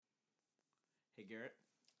Hey, Garrett.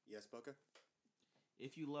 Yes, Boca?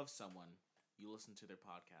 If you love someone, you listen to their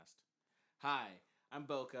podcast. Hi, I'm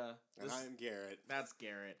Boca. And I'm Garrett. That's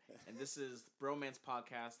Garrett. And this is Bromance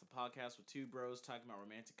Podcast, the podcast with two bros talking about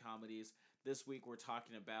romantic comedies. This week we're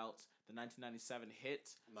talking about the 1997 hit,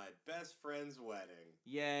 My Best Friend's Wedding.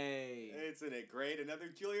 Yay! Isn't it great? Another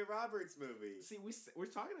Julia Roberts movie. See, we're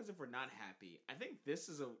talking as if we're not happy. I think this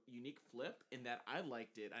is a unique flip in that I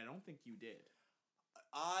liked it. I don't think you did.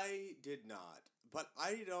 I did not. But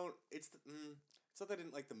I don't... It's not that I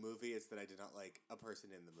didn't like the movie, it's that I did not like a person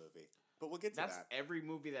in the movie. But we'll get to That's that. every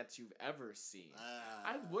movie that you've ever seen.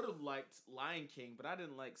 I would have liked Lion King, but I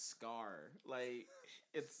didn't like Scar. Like,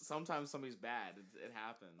 it's sometimes somebody's bad. It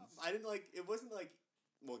happens. I didn't like... It wasn't like...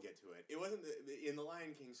 We'll get to it. It wasn't... In The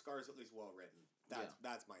Lion King, Scar's at least well written.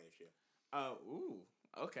 That's my issue. Ooh.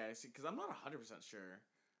 Okay. See, because I'm not 100% sure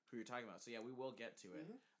who you're talking about. So, yeah, we will get to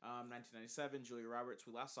it. 1997, Julia Roberts.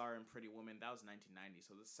 We last saw her in Pretty Woman. That was 1990,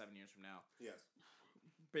 so this is 7 years from now. Yes.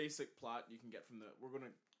 Basic plot you can get from the... We're going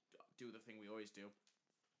to do the thing we always do.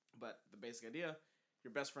 But the basic idea,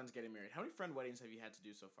 your best friend's getting married. How many friend weddings have you had to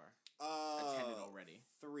do so far? Attended already?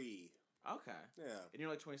 3. Okay. Yeah. And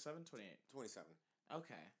you're like 27, 28? 27.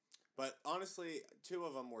 Okay. But honestly, 2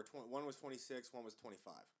 of them were... One was 26, one was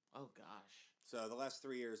 25. Oh, gosh. So the last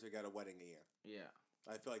 3 years, we got a wedding a year. Yeah.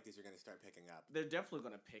 I feel like these are going to start picking up. They're definitely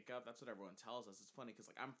going to pick up. That's what everyone tells us. It's funny because,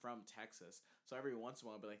 like, I'm from Texas. So every once in a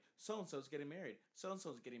while, I'll be like, so-and-so's getting married.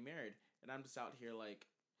 So-and-so's getting married. And I'm just out here, like...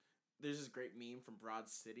 There's this great meme from Broad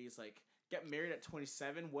City. It's like, get married at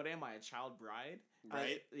 27. What am I, a child bride?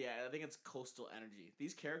 Right? I think it's coastal energy.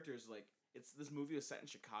 These characters, like, this movie was set in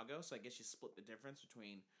Chicago, so I guess you split the difference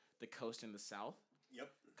between the coast and the south. Yep.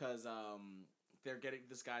 Because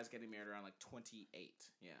this guy's getting married around like 28.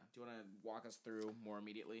 Yeah. Do you want to walk us through more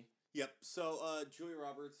immediately? Yep. So Julia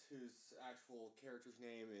Roberts, whose actual character's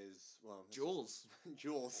name is Jules.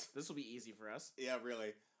 Jules. This will be easy for us. Yeah,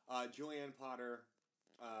 really. Julianne Potter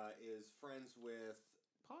is friends with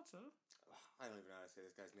Potter. I don't even know how to say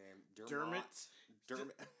this guy's name.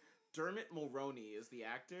 Dermot. Dermot Mulroney is the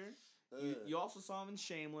actor. You also saw him in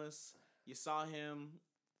Shameless. You saw him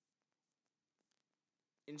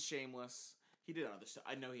in Shameless. He did other stuff.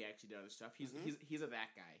 I know he actually did other stuff. He's a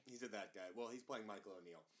that guy. He's a that guy. Well, he's playing Michael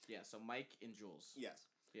O'Neill. Yeah, so Mike and Jules. Yes.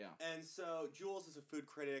 Yeah. And so Jules is a food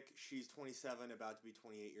critic. She's 27, about to be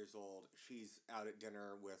 28 years old. She's out at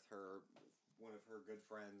dinner with one of her good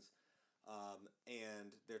friends,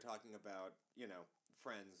 and they're talking about,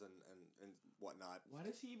 friends and whatnot. Why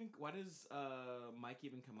does Mike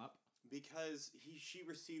even come up? Because she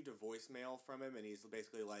received a voicemail from him, and he's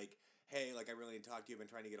basically like, hey, like, I really need to talk to you. I've been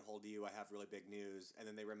trying to get a hold of you. I have really big news. And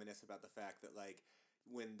then they reminisce about the fact that, like,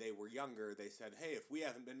 when they were younger, they said, hey, if we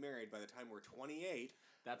haven't been married by the time we're 28...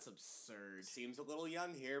 That's absurd. Seems a little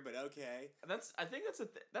young here, but okay. I think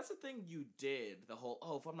that's a thing you did. The whole,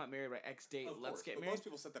 if I'm not married by X date, let's get married. Most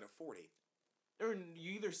people said that at 40. Or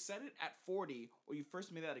you either said it at 40, or you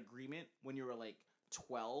first made that agreement when you were, like,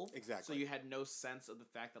 12. Exactly. So you had no sense of the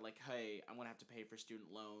fact that, like, hey, I'm going to have to pay for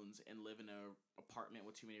student loans and live in an apartment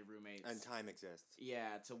with too many roommates. And time exists.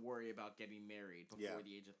 Yeah, to worry about getting married before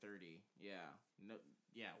the age of 30. Yeah. No.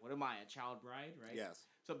 Yeah, what am I, a child bride, right? Yes.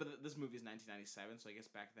 So, but this movie is 1997, so I guess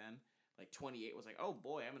back then, like, 28 was like, oh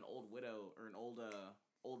boy, I'm an old widow, or an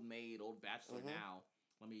old maid, old bachelor now.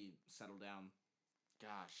 Let me settle down.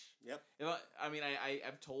 Gosh. Yep.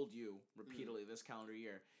 I've told you repeatedly this calendar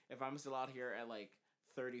year, if I'm still out here at, like,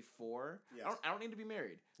 34, yes. I don't need to be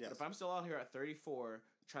married. Yes. But if I'm still out here at 34,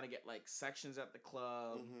 trying to get, like, sections at the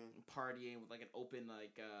club, partying with, like, an open,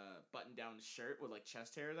 like, button-down shirt with, like,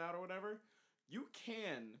 chest hairs out or whatever, you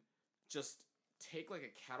can just take, like,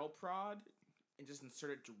 a cattle prod and just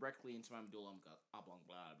insert it directly into my medulla oblong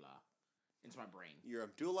blah blah, into my brain. Your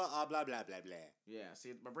medulla blah blah blah blah. Yeah,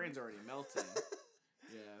 see, my brain's already melting.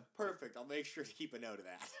 Yeah. Perfect. I'll make sure to keep a note of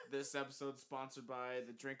that. This episode's sponsored by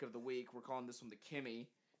the drink of the week. We're calling this one the Kimmy,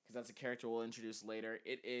 because that's a character we'll introduce later.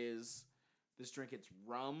 It is this drink. It's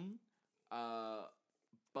rum,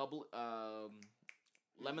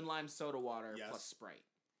 lemon lime soda water plus Sprite.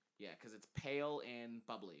 Yeah, because it's pale and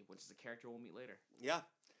bubbly, which is a character we'll meet later. Yeah.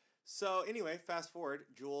 So anyway, fast forward.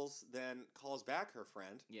 Jules then calls back her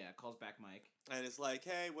friend. Yeah, calls back Mike. And is like,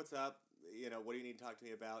 hey, what's up? What do you need to talk to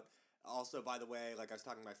me about? Also, by the way, like, I was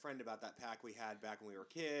talking to my friend about that pack we had back when we were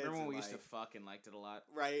kids. Remember when we used to fuck and liked it a lot?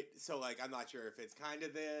 Right. So, like, I'm not sure if it's kind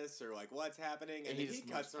of this or, like, what's happening. And then he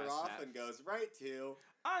cuts her off and goes right to...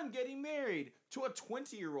 I'm getting married to a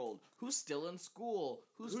 20-year-old who's still in school,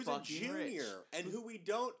 who's fucking a junior, rich. And who we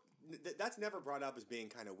don't... That's never brought up as being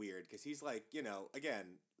kind of weird, because he's, like, again...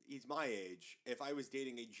 he's my age. If I was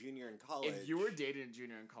dating a junior in college, If you were dating a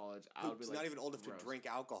junior in college, I would be who's like, not even old enough gross. to drink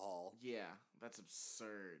alcohol, Yeah, that's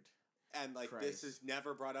absurd. and like this is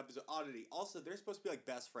never brought up as an oddity. Also, they're supposed to be like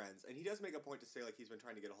best friends, and he does make a point to say like he's been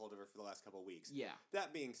trying to get a hold of her for the last couple of weeks. Yeah.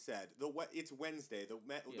 That being said, it's Wednesday.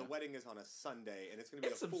 The wedding is on a Sunday, and it's going to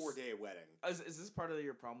be a 4-day wedding. Is this part of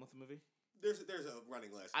your problem with the movie? There's a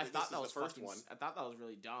running list. I thought that was the first one. I thought that was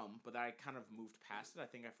really dumb, but I kind of moved past it. I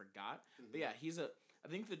think I forgot. But yeah, I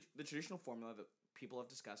think the traditional formula that people have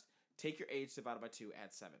discussed: take your age divided by 2,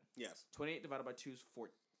 add 7. Yes. 28 divided by 2 is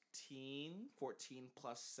 14. 14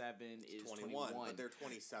 plus 7 is 21. But they're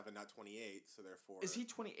 27, not 28, so therefore... Is he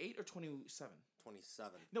 28 or 27?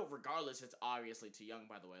 27. No, regardless, it's obviously too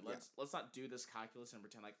young, by the way. Let's not do this calculus and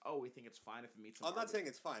pretend like, oh, we think it's fine if it meets... I'm not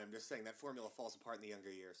saying it's fine. I'm just saying that formula falls apart in the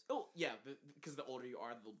younger years. Oh, yeah, because the older you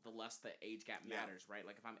are, the less the age gap matters, right?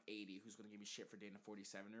 Like, if I'm 80, who's going to give me shit for dating a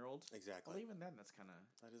 47-year-old? Exactly. Well, even then, that's kind of...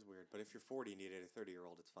 That is weird. But if you're 40 and you date a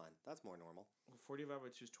 30-year-old, it's fine. That's more normal. Well, 40 divided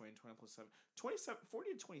by 2 is 20, 20 plus 7. 40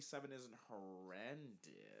 to 27 isn't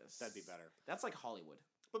horrendous. That'd be better. That's like Hollywood.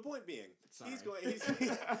 But point being, Sorry.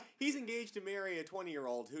 he's engaged to marry a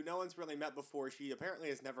 20-year-old who no one's really met before. She apparently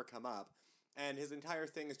has never come up. And his entire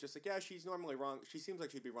thing is just like, yeah, she's normally wrong. She seems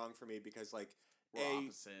like she'd be wrong for me because, like, we're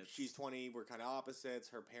opposites. She's 20, we're kind of opposites.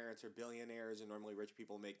 Her parents are billionaires, and normally rich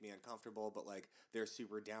people make me uncomfortable, but, like, they're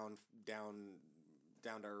super down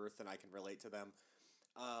to earth, and I can relate to them.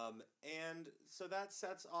 And so that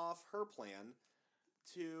sets off her plan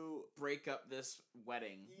to break up this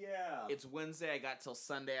wedding. Yeah. It's Wednesday. I got till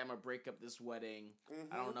Sunday. I'm going to break up this wedding.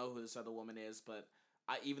 I don't know who this other woman is, but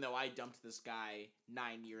even though I dumped this guy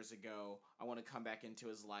 9 years ago, I want to come back into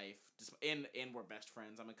his life. And we're best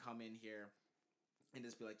friends. I'm going to come in here and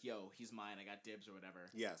just be like, yo, he's mine. I got dibs or whatever.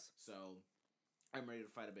 Yes. So I'm ready to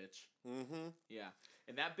fight a bitch. Mm-hmm. Yeah.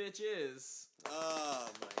 And that bitch is... Oh,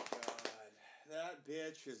 my God. That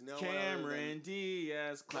bitch is no Cameron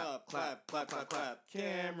Diaz. Clap, clap, clap, clap, clap.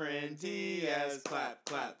 Cameron Diaz. Clap,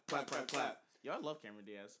 clap, clap, clap, clap. Yo, I love Cameron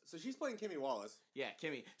Diaz. So she's playing Kimmy Wallace. Yeah,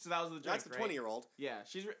 Kimmy. So that was the joke, That's the right? 20-year-old. Yeah,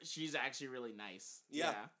 she's actually really nice.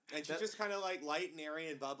 Yeah. And she's just kind of like light and airy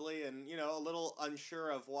and bubbly and, you know, a little unsure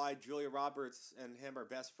of why Julia Roberts and him are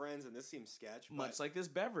best friends, and this seems sketch. Much like this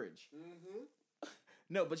beverage. Mm-hmm.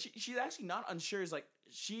 No, but she's actually not unsure. Is like,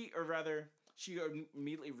 she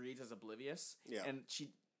immediately reads as oblivious. Yeah. And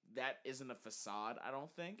that isn't a facade, I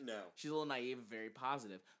don't think. No. She's a little naive, very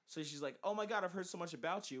positive. So she's like, oh my God, I've heard so much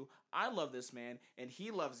about you. I love this man, and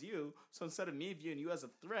he loves you. So instead of me viewing you as a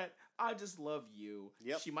threat, I just love you.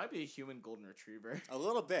 Yep. She might be a human golden retriever. A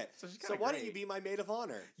little bit. So why don't you be my maid of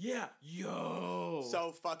honor? Yeah. Yo.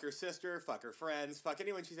 So fuck her sister, fuck her friends, fuck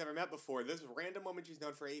anyone she's ever met before. This random woman she's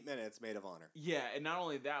known for 8 minutes, maid of honor. Yeah, and not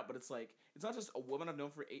only that, but it's like, it's not just a woman I've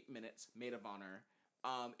known for 8 minutes, maid of honor.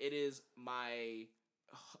 It is my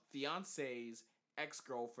fiance's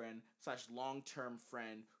ex-girlfriend / long-term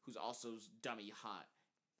friend who's also dummy hot.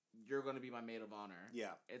 You're going to be my maid of honor.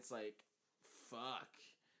 Yeah. It's like, fuck.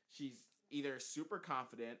 She's either super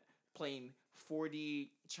confident, playing 4D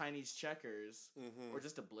Chinese checkers, or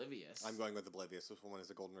just oblivious. I'm going with oblivious. This woman is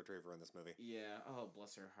a golden retriever in this movie. Yeah. Oh,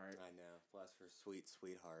 bless her heart. I know. Bless her sweet,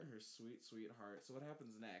 sweet heart. Her sweet, sweet heart. So what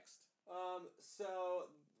happens next?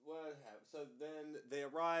 So then they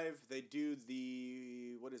arrive, they do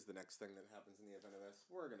what is the next thing that happens in the event of this?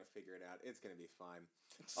 We're going to figure it out. It's going to be fine.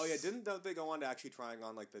 Oh yeah, didn't they go on to actually trying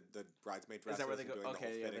on like the bridesmaid dresses? Is that where they go? Doing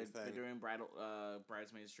Okay, the whole yeah, they're doing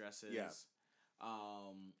bridesmaids dresses. Yeah. I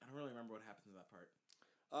don't really remember what happens in that part.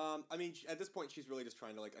 I mean, at this point, she's really just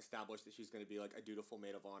trying to like establish that she's going to be like a dutiful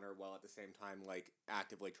maid of honor, while at the same time like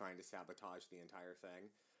actively trying to sabotage the entire thing.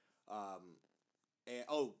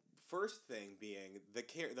 First thing being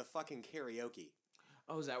the fucking karaoke.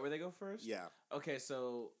 Oh, is that where they go first? Yeah. Okay,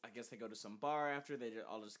 so I guess they go to some bar after.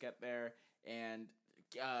 All just get there, and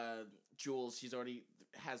Jules, she's already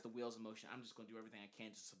has the wheels in motion. I'm just going to do everything I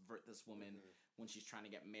can to subvert this woman when she's trying to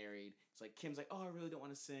get married. It's like, Kim's like, oh, I really don't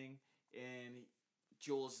want to sing. And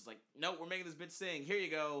Jules is like, no, we're making this bitch sing. Here you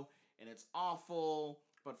go. And it's awful.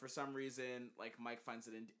 But for some reason, like, Mike finds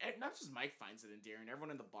it not just Mike finds it endearing,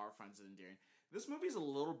 everyone in the bar finds it endearing. This movie is a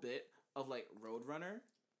little bit of, like, Roadrunner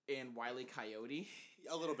and Wile E. Coyote.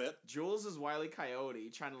 A little bit. Jules is Wile E. Coyote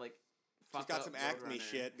trying to, like, fuck She's got up some Acme Roadrunner.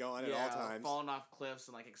 shit going at all times. Falling off cliffs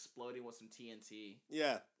and, like, exploding with some TNT.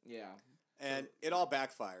 Yeah. Yeah. And it all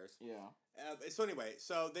backfires. Yeah. So anyway,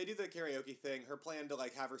 so they do the karaoke thing. Her plan to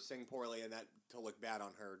like have her sing poorly and that to look bad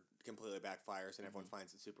on her completely backfires, and everyone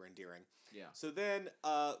finds it super endearing. Yeah. So then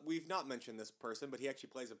we've not mentioned this person, but he actually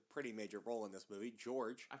plays a pretty major role in this movie.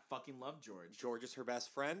 George. I fucking love George. George is her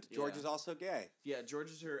best friend. George is also gay. Yeah, George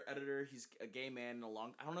is her editor. He's a gay man in a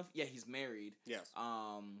long. I don't know if he's married. Yes.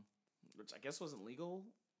 Which I guess wasn't legal.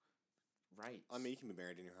 Right. I mean, you can be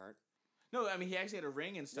married in your heart. No, I mean, he actually had a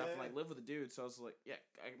ring and stuff, Yeah, and like lived with a dude. So I was like,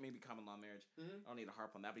 maybe common law marriage. Mm-hmm. I don't need to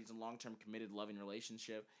harp on that, but he's in a long-term committed, loving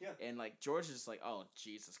relationship. Yeah. And like George is just like, oh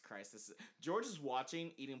Jesus Christ, George is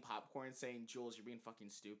watching, eating popcorn, saying, "Jules, you're being fucking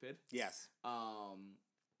stupid." Yes.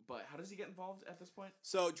 But how does he get involved at this point?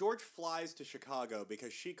 So George flies to Chicago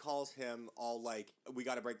because she calls him all like, "We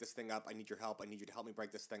got to break this thing up. I need your help. I need you to help me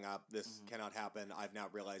break this thing up. This cannot happen. I've now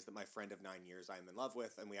realized that my friend of 9 years I am in love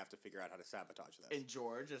with, and we have to figure out how to sabotage this." And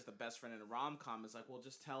George, as the best friend in a rom-com, is like, well,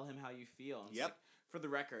 just tell him how you feel. And it's Yep. like, for the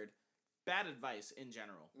record, bad advice in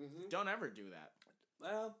general. Mm-hmm. Don't ever do that.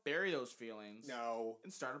 Well, Bury those feelings. no.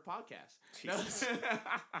 And start a podcast. Jesus. No.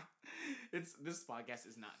 This podcast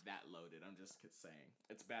is not that loaded. I'm just saying.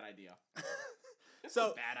 It's a bad idea. It's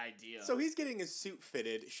a bad idea. So he's getting his suit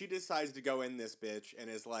fitted. She decides to go in this bitch and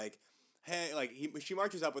is like, hey, like, she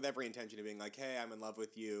marches up with every intention of being like, hey, I'm in love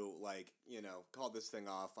with you. Like, you know, call this thing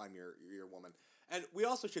off. I'm your woman. And we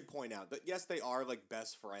also should point out that, yes, they are, like,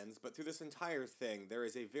 best friends, but through this entire thing, there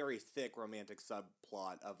is a very thick romantic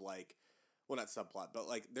subplot of, like, well, not subplot, but,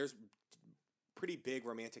 like, there's pretty big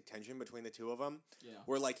romantic tension between the two of them. Yeah.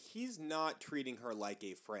 Where, like, he's not treating her like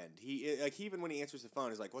a friend. He even when he answers the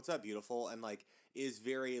phone, is like, "What's up, beautiful?" And, like, is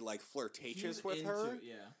very, like, flirtatious with her.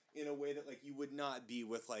 Yeah. In a way that, like, you would not be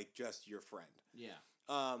with, like, just your friend. Yeah.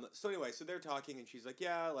 So anyway, so they're talking, and she's like,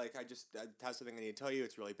 yeah, like, I have something I need to tell you.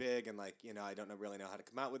 It's really big, and, like, you know, I don't really know how to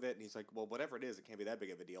come out with it. And he's like, well, whatever it is, it can't be that big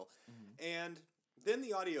of a deal. Mm-hmm. And then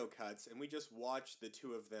the audio cuts, and we just watch the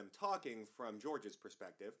two of them talking from George's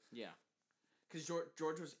perspective. Yeah. Because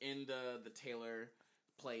George was in the Taylor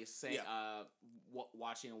place, saying,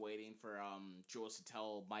 watching and waiting for Jules to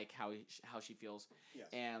tell Mike how she feels. Yes.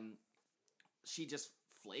 And she just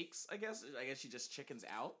flakes, I guess. I guess she just chickens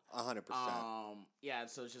out. 100%. Yeah,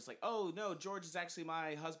 so it's just like, oh, no, George is actually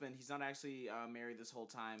my husband. He's not actually married this whole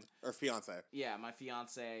time. Or fiance. Yeah, my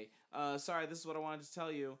fiance. Sorry, this is what I wanted to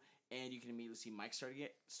tell you. And you can immediately see Mike starting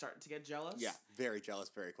to get jealous. Yeah, very jealous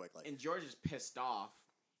very quickly. And George is pissed off.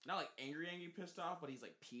 Not like angry pissed off, but he's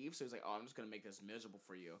like peeved. So he's like, oh, I'm just going to make this miserable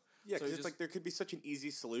for you. Yeah, because so it's like there could be such an easy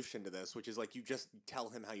solution to this, which is like you just tell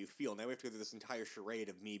him how you feel. Now we have to go through this entire charade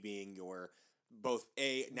of me being your both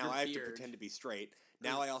I have to pretend to be straight.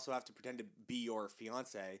 Now I also have to pretend to be your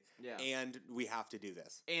fiance. Yeah. And we have to do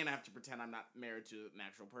this. And I have to pretend I'm not married to an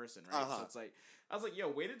actual person, right? So it's like, I was like, yo,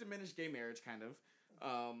 way to diminish gay marriage, kind of.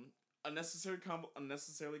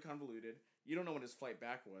 Unnecessarily convoluted. You don't know what his flight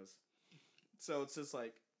back was. So it's just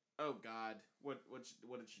like, oh God, what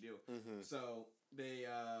did she do? Mm-hmm. So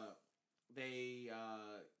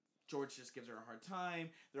George just gives her a hard time.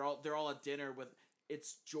 They're all at dinner with,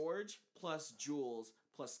 it's George plus Jules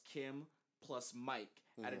plus Kim plus Mike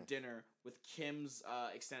at a dinner with Kim's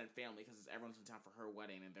extended family because everyone's in town for her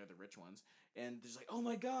wedding and they're the rich ones. And there's like, oh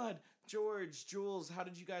my God, George, Jules, how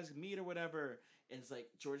did you guys meet or whatever? And it's like,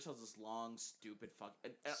 George tells this long, stupid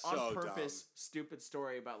on purpose, stupid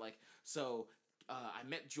story about like, so I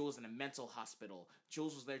met Jules in a mental hospital.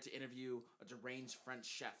 Jules was there to interview a deranged French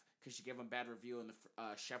chef because she gave him a bad review and the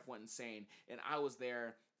chef went insane. And I was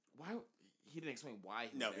there. Why? He didn't explain why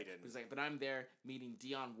he was there. He didn't. He was like, but I'm there meeting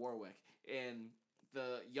Dionne Warwick. And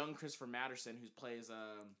the young Christopher Madison, who plays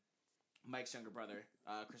Mike's younger brother,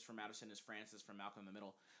 Christopher Madison is Francis from Malcolm in the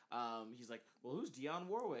Middle. He's like, well, who's Dionne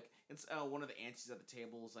Warwick? And one of the aunties at the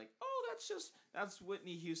table is like, oh, that's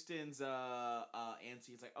Whitney Houston's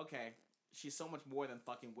auntie. It's like, okay, she's so much more than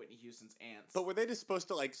fucking Whitney Houston's aunts. But were they just supposed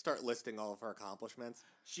to like start listing all of her accomplishments?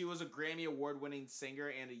 She was a Grammy Award-winning singer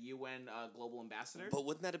and a UN global ambassador. But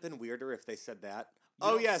wouldn't that have been weirder if they said that?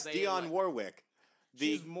 Oh yes, Dionne Warwick.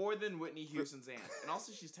 She's more than Whitney Houston's aunt, and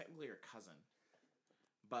also she's technically her cousin.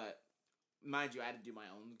 But mind you, I had to do my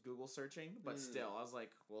own Google searching. But still, I was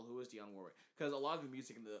like, well, who is Dionne Warwick? Because a lot of the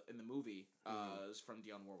music in the movie is from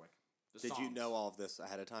Dionne Warwick. Did you know all of this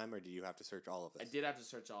ahead of time, or did you have to search all of this? I did have to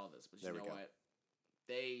search all of this, but you know what?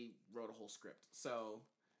 They wrote a whole script, so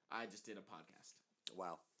I just did a podcast.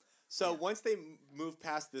 Wow. So once they move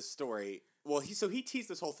past this story, well, he teased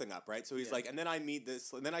this whole thing up, right? So he's like, and then I meet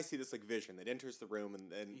this, and then I see this like vision that enters the room,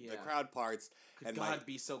 and the crowd parts. Could God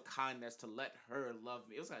be so kind as to let her love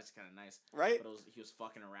me? It was actually kind of nice, right? But he was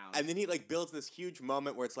fucking around, and then he like builds this huge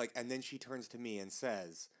moment where it's like, and then she turns to me and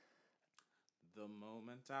says, The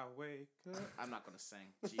moment I wake up. I'm not gonna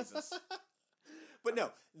sing. Jesus. But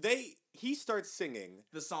no, he starts singing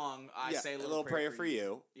The song I say a a little prayer for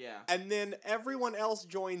you. Yeah. And then everyone else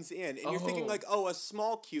joins in, and you're thinking Oh. like, oh, a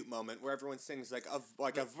small cute moment where everyone sings like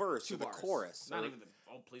a verse Two or the bars. chorus. Not or- even the.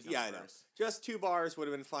 Oh, please, not Yeah, I the know. verse. Just 2 bars would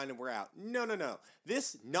have been fine, and we're out. No.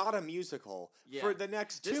 This not a musical Yeah. for the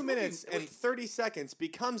next This 2 movie- minutes and wait. 30 seconds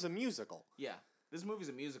becomes a musical. Yeah. This movie's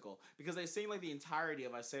a musical because they sing like the entirety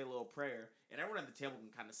of I Say a Little Prayer, and everyone at the table can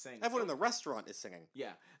kind of sing. Everyone in the restaurant is singing.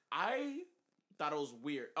 Yeah. I thought it was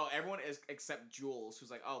weird. Oh, everyone is except Jules,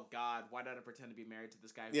 who's like, oh God, why did I pretend to be married to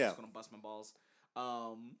this guy who's Yeah. just gonna bust my balls?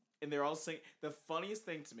 And they're all singing. The funniest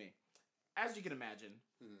thing to me, as you can imagine,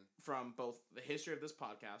 from both the history of this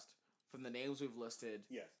podcast, from the names we've listed,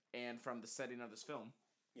 Yes. and from the setting of this film,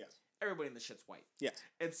 Yes. everybody in the shit's white. Yes.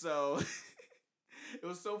 And so it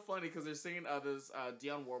was so funny because they're singing this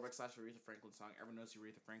Dionne Warwick / Aretha Franklin song. Everyone knows the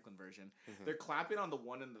Aretha Franklin version. They're clapping on the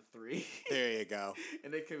 1 and the 3. There you go.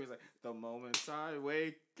 And they came was like, the moment I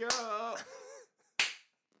wake up.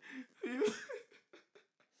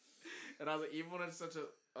 And I was like, even when it's such a,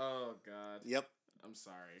 oh God. Yep. I'm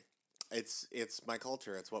sorry. It's my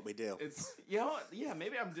culture. It's what we do. It's, you know what? Yeah,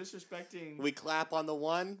 maybe I'm disrespecting. We clap on the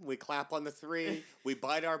 1, we clap on the 3, we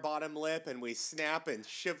bite our bottom lip, and we snap and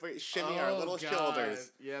shimmy our little God.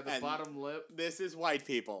 shoulders. Yeah, the And bottom lip. This is white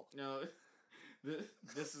people. No,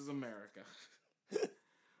 this is America.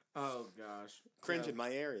 Oh gosh, Cringe Yeah. in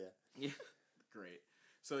my area. Yeah, great.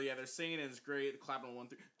 So yeah, they're singing and it's great. Clapping on 1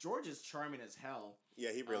 3. George is charming as hell.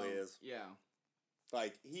 Yeah, he really is. Yeah,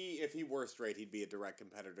 Like, if he were straight, he'd be a direct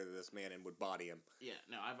competitor to this man and would body him. yeah.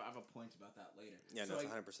 No, I have a point about that later. Yeah, So, no, it's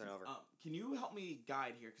like, 100% over. Can you help me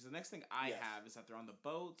guide here? Because the next thing I Yes. have is that they're on the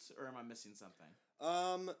boats, or am I missing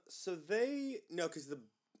something? So they... No, because the...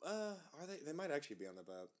 Are they... They might actually be on the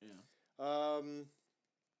boat. Yeah.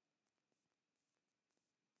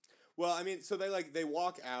 Well, I mean, so they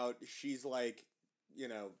walk out. She's like,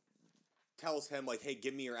 tells him like, "Hey,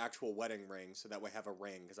 give me your actual wedding ring, so that way I have a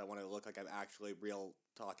ring, because I want to look like I'm actually real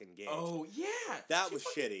talk engaged." Oh yeah, that She was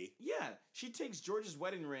fucking- shitty. Yeah, she takes George's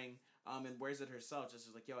wedding ring, and wears it herself. Just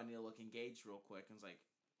as like, yo, I need to look engaged real quick. And it's like,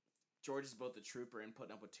 George is both the trooper and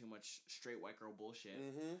putting up with too much straight white girl bullshit.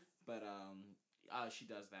 Mm-hmm. But she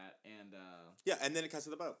does that, and Yeah, and then it cuts to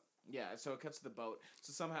the boat. yeah, so it cuts to the boat.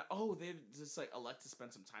 So somehow, they just like elect to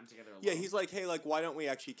spend some time together alone. Yeah, he's like, "Hey, like, why don't we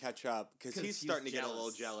actually catch up?" Because 'Cause he's he's starting to get a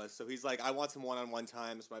little jealous. jealous. So he's like, "I want some one-on-one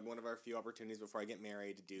time. This might be one of our few opportunities before I get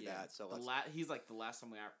married to do that." So he's like the last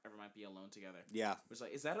time we ever might be alone together. yeah, Which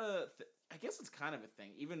like, is that I guess it's kind of a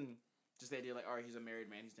thing. Even just the idea like, all right, he's a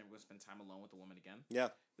married man. He's never going to spend time alone with a woman again. yeah.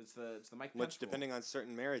 It's the Mike Pence Which, rule. depending on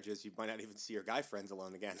certain marriages, you might not even see your guy friends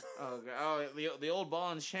alone again. The old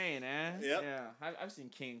ball and chain, eh? Yep. Yeah, I've seen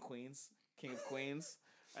King of Queens.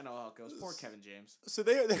 I know how it goes. Poor Kevin James. So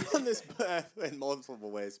they're on this path in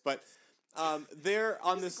multiple ways, but they're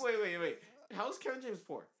on this. Wait. How's Kevin James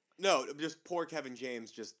poor? No, just poor Kevin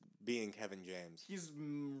James, just being Kevin James. He's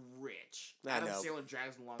rich. I Adam know. Sandler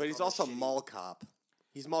drags him along. But he's with all the also shitty- Mall Cop.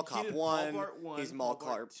 He's Mall He Cop did 1. Paul Blart 1. He's Mall Paul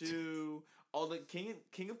Blart Cop 2. All the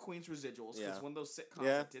King of Queens residuals. Yeah. It's one of those sitcoms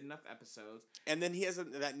Yeah. that did enough episodes. And then he has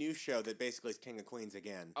that new show that basically is King of Queens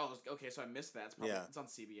again. Oh, okay. So I missed that. It's probably Yeah. It's on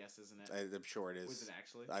CBS, isn't it? I'm sure it is. Was it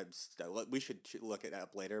actually? We should look it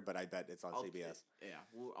up later, but I bet it's on CBS. Yeah.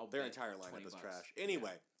 Their entire lineup is trash.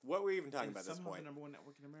 Anyway, what were we even talking And about at this somehow point? the number one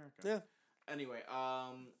network in America. Yeah. Anyway,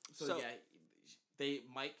 so yeah,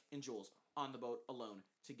 Mike and Jules on the boat alone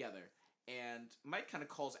together. And Mike kind of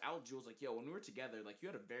calls out Jules like, "Yo, when we were together, like you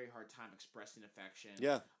had a very hard time expressing affection.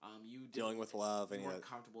 Yeah. You Dealing with love, you and weren't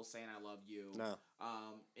comfortable saying I love you. No.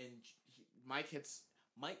 And Mike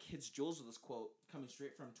hits Jules with this quote coming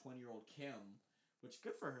straight from 20-year-old Kim, which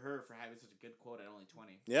good for her for having such a good quote at only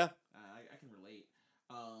 20. Yeah. I can relate.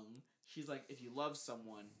 She's like, if you love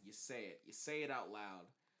someone, you say it. You say it out loud.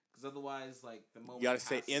 Because otherwise, like, the moment You got to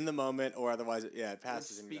passes, say in the moment, or otherwise, it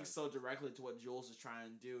passes. it and you're speaks so directly to what Jules is trying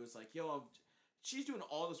to do. It's like, yo, she's doing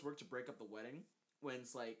all this work to break up the wedding, when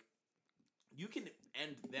it's like, you can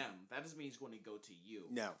end them. That doesn't mean he's going to go to you.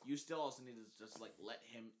 No. You still also need to just, like, let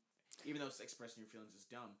him, even though expressing your feelings is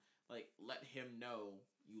dumb, like, let him know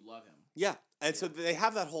you love him. Yeah. And so they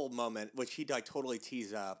have that whole moment, which he like totally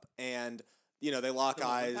tees up, and they lock The moment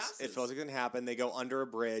eyes. passes. It feels like it's gonna happen. They go under a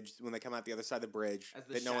bridge. When they come out the other side of the bridge, As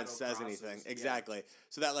the that no one shadow says crosses, anything. yeah. Exactly.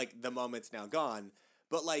 So that like the moment's now gone.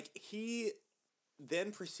 But like he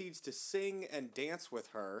then proceeds to sing and dance with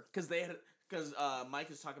her. Because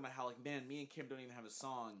Mike is talking about how, like, man, me and Kim don't even have a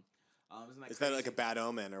song. Isn't that Is crazy? that like a bad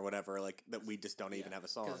omen or whatever? Like that we just don't even have a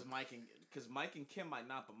song. Because Mike and Kim might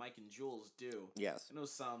not, but Mike and Jules do. Yes. I know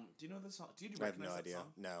some. Do you know this song? Do you I have recognize no that idea.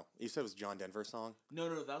 song? No. You said it was John Denver's song? No,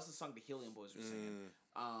 that was the song the Helium Boys were singing.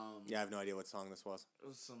 Yeah, I have no idea what song this was. It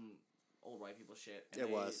was some old white people shit. And It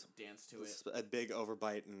they was. danced to it. A big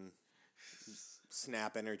overbite and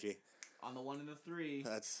snap energy. On the 1 and the 3.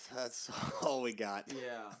 That's all we got.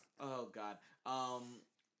 Yeah. Oh God.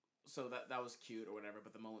 So that was cute or whatever,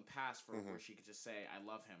 but the moment passed for where she could just say, "I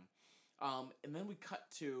love him." And then we cut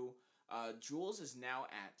to Jules is now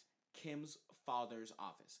at Kim's father's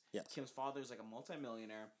office. Yes. Kim's father is like a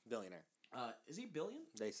multimillionaire. Billionaire. Is he billion?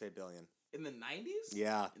 They say billion. In the 90s?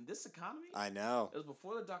 Yeah. In this economy? I know. It was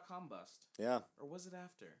before the dot-com bust. Yeah. Or was it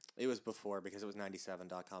after? It was before because it was 97.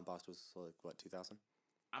 .com bust was like, what, 2000?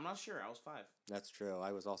 I'm not sure. I was 5. That's true.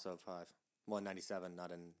 I was also 5. Well, in 97,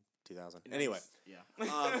 not in 2000. Anyway. Yeah.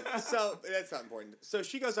 So that's not important. So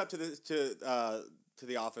she goes up to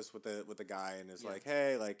the office with the guy and is like,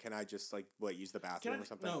 "Hey, like, can I just like use the bathroom or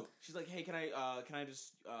something?" No. She's like, "Hey, can I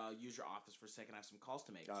just use your office for a second? I have some calls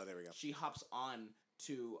to make." Oh, there we go. She hops on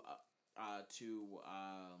to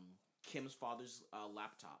Kim's father's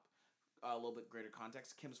laptop. A little bit greater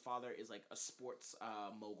context. Kim's father is like a sports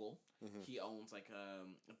mogul. Mm-hmm. He owns like a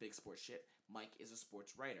big sports shit. Mike is a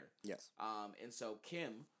sports writer. Yes. And so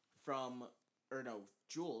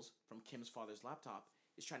Jules from Kim's father's laptop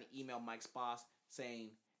is trying to email Mike's boss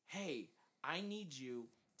saying, "Hey, I need you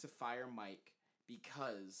to fire Mike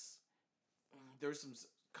because there's some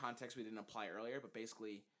context we didn't apply earlier, but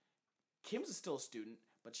basically Kim's is still a student,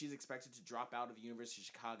 but she's expected to drop out of the University of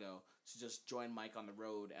Chicago to just join Mike on the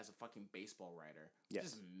road as a fucking baseball writer."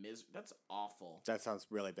 Yes. That's awful. That sounds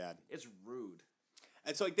really bad. It's rude.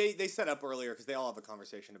 And so like they set up earlier because they all have a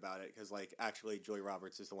conversation about it because like actually Julia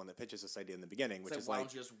Roberts is the one that pitches this idea in the beginning, which is why like,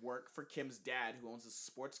 don't you just work for Kim's dad who owns a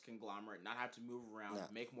sports conglomerate, not have to move around,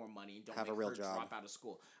 make more money, and don't have make a real her job. drop out of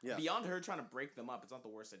school. Yeah. Beyond her trying to break them up, it's not the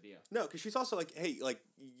worst idea. No, because she's also like, hey, like,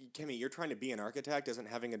 Kimmy, you're trying to be an architect. Isn't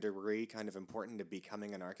having a degree kind of important to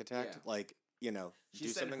becoming an architect? Yeah. Like, you know, She do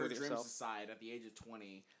set something her with dreams yourself. aside at the age of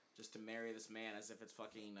 20 just to marry this man as if it's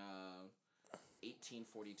fucking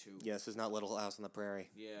 1842. Yeah, this is not Little House on the Prairie.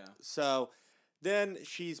 Yeah. So then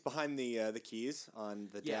she's behind the keys on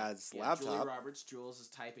the dad's laptop. Julia Roberts, Jules is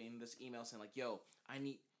typing this email saying like, "Yo,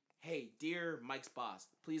 hey, dear Mike's boss,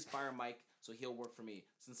 please fire Mike so he'll work for me.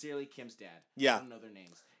 Sincerely, Kim's dad." Yeah. I don't know their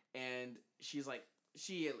names. And she's like,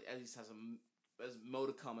 she at least has a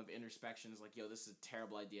modicum of introspection. Is like, "Yo, this is a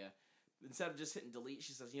terrible idea." Instead of just hitting delete,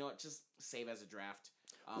 she says, "You know what? Just save as a draft."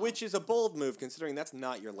 Which is a bold move considering that's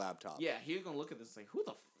not your laptop. Yeah, he's gonna look at this and say, "Who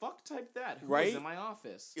the fuck typed that? Who Right? was in my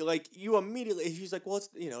office?" You're like, you immediately, she's like, well, it's,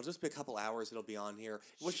 just be a couple hours, it'll be on here.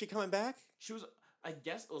 Was she coming back? She was. I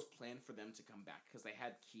guess it was planned for them to come back because they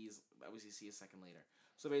had keys that we see a second later.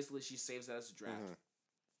 So basically, she saves that as a draft.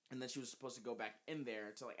 And then she was supposed to go back in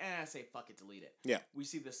there to say fuck it, delete it. Yeah. We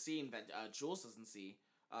see the scene that Jules doesn't see.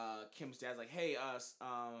 Kim's dad's like, "Hey,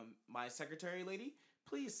 my secretary lady,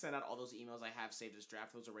 please send out all those emails I have saved as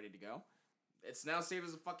draft. Those are ready to go." It's now saved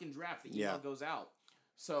as a fucking draft. The email goes out.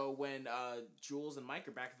 So when Jules and Mike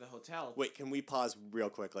are back at the hotel... Wait, can we pause real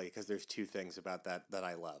quickly? Because there's two things about that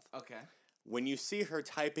I love. Okay. When you see her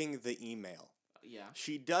typing the email... Yeah.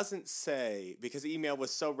 She doesn't say... Because the email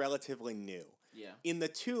was so relatively new. Yeah. In the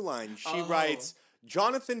 2 lines, she writes,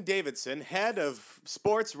 "Jonathan Davidson, head of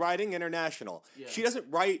Sports Writing International." Yeah. She doesn't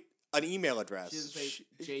write an email address. She doesn't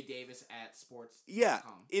say jdavis@sports.com. Yeah.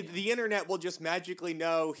 The internet will just magically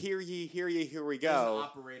know, here we go. There's an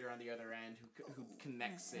operator on the other end who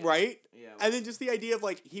connects it. Right? Yeah. And then just the idea of,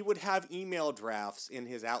 like, he would have email drafts in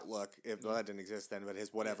his Outlook, well, that didn't exist then, but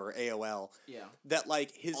his whatever, AOL. Yeah. That,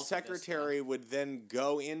 like, his secretary would then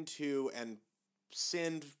go into and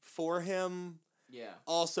send for him. Yeah.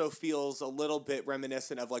 Also feels a little bit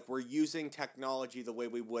reminiscent of, like, we're using technology the way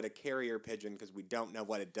we would a carrier pigeon because we don't know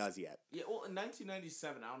what it does yet. Yeah, well, in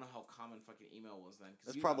 1997, I don't know how common fucking email was then.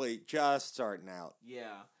 It's probably just starting out.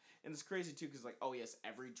 Yeah. And it's crazy, too, because, like, oh, yes,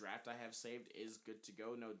 every draft I have saved is good to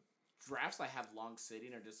go. No, drafts I have long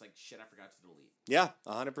sitting are just like, shit, I forgot to delete. Yeah,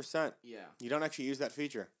 100%. Yeah. You don't actually use that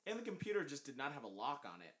feature. And the computer just did not have a lock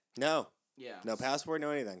on it. No. Yeah. No password, no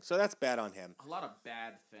anything. So that's bad on him. A lot of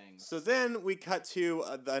bad things. So then we cut to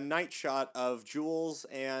the night shot of Jules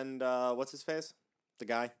and, what's his face? The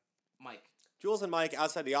guy? Mike. Jules and Mike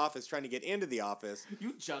outside the office trying to get into the office.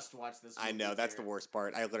 You just watched this movie. I know, that's the worst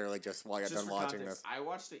part. I literally just got done watching this. I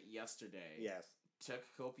watched it yesterday. Yes. Took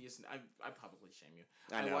copious... I publicly shame you.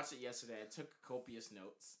 I know. I watched it yesterday. I took copious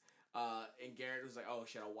notes. And Garrett was like, "Oh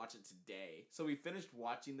shit, I'll watch it today." So we finished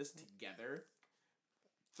watching this together.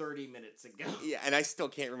 30 minutes ago. Yeah, and I still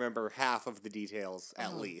can't remember half of the details,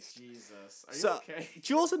 at least. Jesus. Are So, you okay?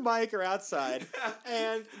 Jules and Mike are outside,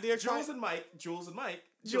 and they're Jules and Mike.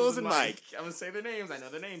 I'm going to say their names. I know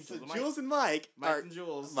their names. So Jules and Mike and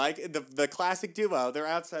Jules. Mike, the classic duo. They're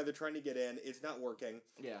outside. They're trying to get in. It's not working.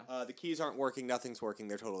 Yeah. The keys aren't working. Nothing's working.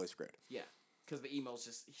 They're totally screwed. Yeah. Because the email's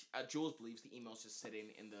just... Jules believes the email's just sitting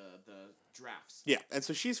in the drafts. Yeah, and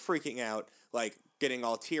so she's freaking out, like, getting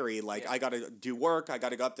all teary, like, Yeah. I gotta do work, I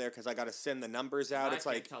gotta go up there because I gotta send the numbers out. It's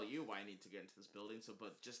I like... can't tell you why I need to get into this building,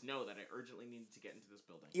 but just know that I urgently need to get into this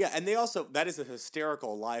building. Yeah, and they also... That is a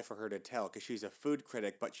hysterical lie for her to tell, because she's a food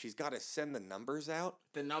critic, but she's gotta send the numbers out?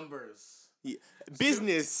 The numbers. Yeah.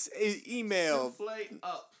 Business, email... Souffle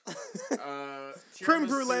up. Creme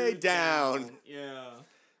brulee down. Yeah.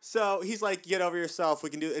 So he's like, get over yourself. We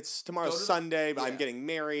can do it's tomorrow's Sunday. Yeah. I'm getting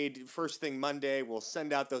married. First thing Monday, we'll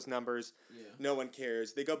send out those numbers. Yeah. No one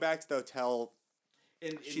cares. They go back to the hotel.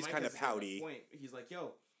 And she's kind of pouty. Point. He's like,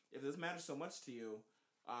 yo, if this matters so much to you,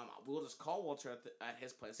 we'll just call Walter at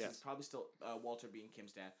his place. Yes. He's probably still Walter being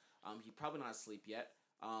Kim's dad. He's probably not asleep yet.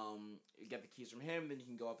 You get the keys from him, then you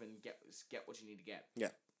can go up and get what you need to get. Yeah.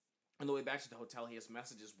 On the way back to the hotel, he has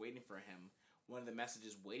messages waiting for him. One of the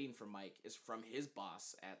messages waiting for Mike is from his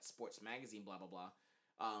boss at Sports Magazine, blah, blah, blah,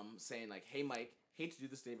 saying, like, hey, Mike, hate to do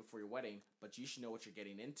this day before your wedding, but you should know what you're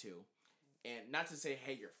getting into. And not to say,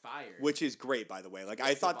 hey, you're fired. Which is great, by the way. Like,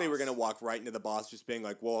 I thought they were going to walk right into the boss just being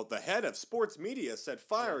like, well, the head of sports media said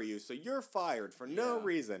fire you, so you're fired for no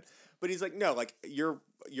reason. But he's like, no, like, you're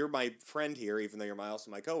my friend here, even though you're also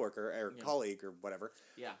my coworker or colleague or whatever.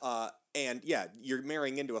 Yeah. And, yeah, you're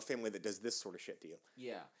marrying into a family that does this sort of shit to you.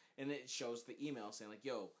 Yeah. And it shows the email saying, like,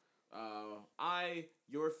 yo,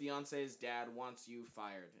 your fiance's dad wants you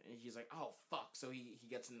fired. And he's like, oh, fuck. So he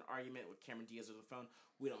gets in an argument with Cameron Diaz over the phone.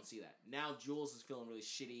 We don't see that. Now Jules is feeling really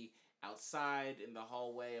shitty outside in the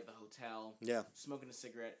hallway of the hotel. Yeah. Smoking a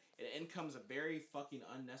cigarette. And in comes a very fucking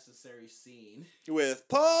unnecessary scene. With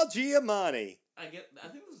Paul Giamatti. I think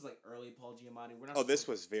this is like early Paul Giamatti. We're not This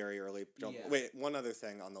was very early. Yeah. Wait, one other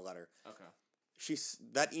thing on the letter. Okay.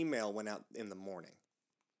 That email went out in the morning.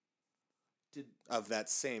 Of that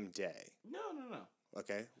same day. No.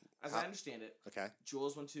 Okay. As I understand it, okay.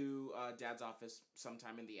 Jules went to Dad's office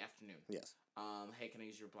sometime in the afternoon. Yes. Hey, can I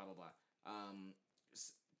use your blah blah blah?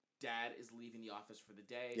 Dad is leaving the office for the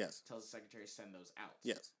day. Yes. Tells the secretary to send those out.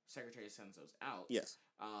 Yes. Secretary sends those out. Yes.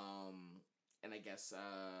 And I guess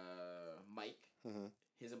Mike,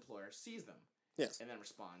 his employer, sees them. Yes. And then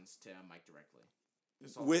responds to Mike directly.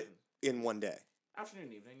 In one day.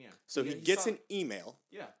 Afternoon, evening, yeah. So he gets an email.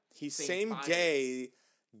 Yeah. He same day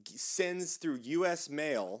sends through U.S.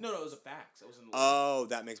 mail. No, it was a fax. It was in the Oh,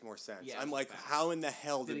 that makes more sense. Yeah, I'm like, how in the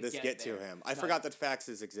hell did this get to him? I forgot that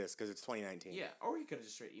faxes exist because it's 2019. Yeah, or he could have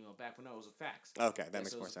just straight emailed back, but no, it was a fax. Okay, that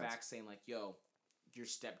makes more sense. It was a fax saying like, yo, your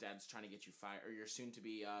stepdad's trying to get you fired, or your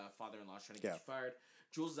soon-to-be father-in-law's trying to get you fired.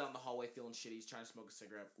 Jules is out in the hallway feeling shitty. He's trying to smoke a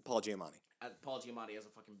cigarette. Paul Giamatti. Paul Giamatti as a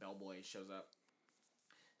fucking bellboy shows up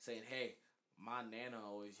saying, hey, my Nana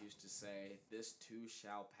always used to say, this too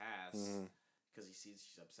shall pass. Because he sees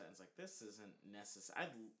she's upset and it's like, this isn't necessary.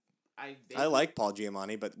 I like Paul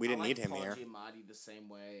Giamatti, but we didn't need him here. I like Paul Giamatti the same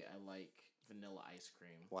way I like vanilla ice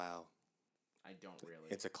cream. Wow. I don't really.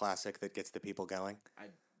 It's a classic that gets the people going.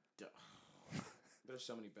 There's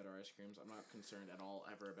so many better ice creams. I'm not concerned at all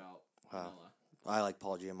ever about vanilla. I like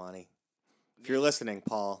Paul Giamatti. If you're listening,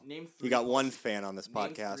 Paul, you got one fan on this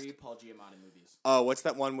podcast. Name 3 Paul Giamatti movies. Oh, what's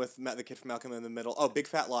that one with the kid from Malcolm in the Middle? Oh, Big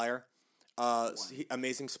Fat Liar.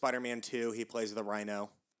 Amazing Spider-Man 2. He plays the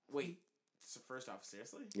Rhino. Wait, so first off,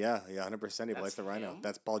 seriously? Yeah, 100%. He plays the Rhino.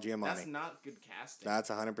 That's Paul Giamatti. That's not good casting.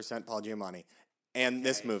 That's 100% Paul Giamatti. And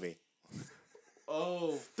this movie.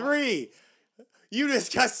 Oh. 3. You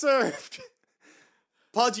just got served.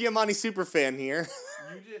 Paul Giamatti superfan here.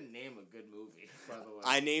 You didn't name a good movie, by the way.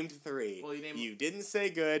 I named 3. Well, you didn't say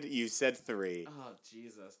good. You said 3. Oh,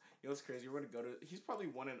 Jesus. You know what's crazy? We're going to go to... He's probably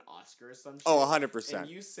won an Oscar or some shit. Oh, 100%. And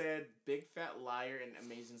you said Big Fat Liar and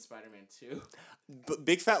Amazing Spider-Man 2. But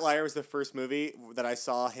Big Fat Liar was the first movie that I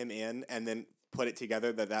saw him in and then put it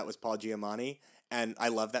together that was Paul Giamatti. And I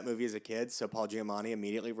loved that movie as a kid, so Paul Giamatti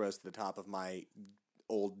immediately rose to the top of my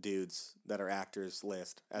old dudes that are actors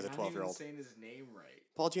list as a 12-year-old. You're not even saying his name right.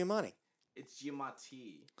 Paul Giamatti. It's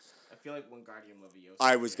Giamatti. I feel like Wingardium Leviosa.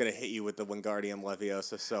 I was going to hit you with the Wingardium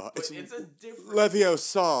Leviosa, so... But it's a different...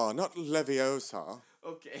 Leviosa, not Leviosa.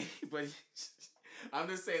 Okay, but I'm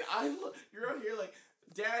just saying, you're out here like,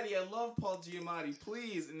 Daddy, I love Paul Giamatti,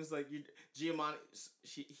 please. And it's like, Giamatti...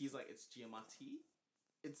 He's like, it's Giamatti?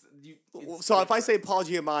 So if I say Paul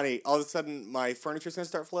Giamatti, all of a sudden my furniture's gonna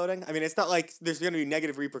start floating. I mean, it's not like there's gonna be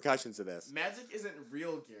negative repercussions to this. Magic isn't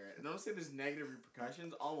real, Garrett. And I don't say there's negative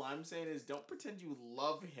repercussions. All I'm saying is don't pretend you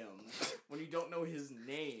love him when you don't know his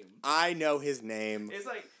name. I know his name. It's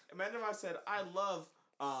like, imagine if I said I love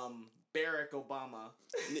Barack Obama.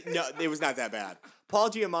 No, it was not that bad. Paul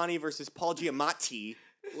Giamatti versus Paul Giamatti.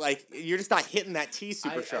 Like, you're just not hitting that T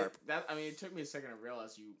super sharp. It took me a second to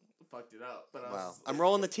realize you fucked it up. But I'm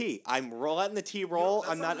rolling the T. I'm letting the T roll.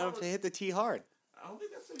 I'm not enough to hit the T hard. I don't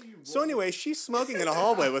think that's how you roll. So anyway, she's smoking in a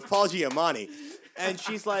hallway with Paul Giamatti. And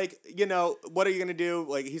she's like, what are you going to do?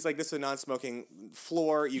 Like, he's like, this is a non-smoking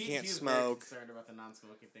floor. You can't smoke. Very concerned about the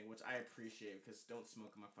non-smoking thing, which I appreciate because don't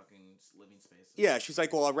smoke in my fucking living space. Yeah, she's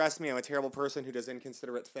like, well, arrest me. I'm a terrible person who does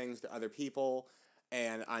inconsiderate things to other people.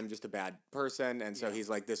 And I'm just a bad person. And so he's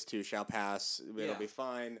like, this too shall pass. It'll be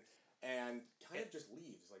fine. And kind of just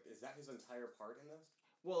leaves. Like, is that his entire part in this?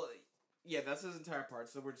 Well, yeah, that's his entire part.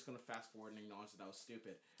 So we're just going to fast forward and acknowledge that was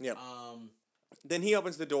stupid. Yep. Then he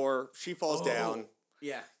opens the door. She falls down.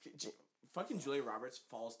 Yeah. Fucking Julia Roberts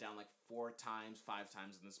falls down like 4 times, 5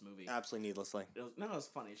 times in this movie. Absolutely needlessly. It's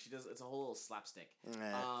funny. It's a whole little slapstick.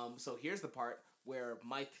 So here's the part where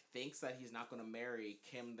Mike thinks that he's not going to marry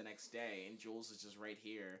Kim the next day, and Jules is just right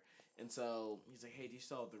here. And so he's like, hey, do you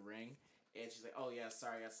still have the ring? And she's like, oh, yeah,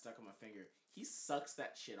 sorry, I got stuck on my finger. He sucks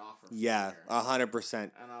that shit off her finger. Yeah, 100%.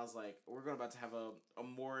 And I was like, we're about to have a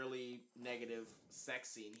morally negative sex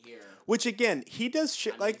scene here. Which, again, he does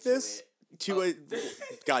shit like this to a...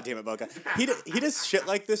 God damn it, Boca. He does shit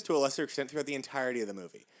like this to a lesser extent throughout the entirety of the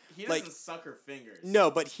movie. He doesn't suck her fingers. No,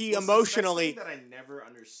 but he emotionally... That I never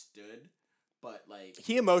understood, but like...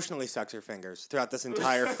 He emotionally sucks her fingers throughout this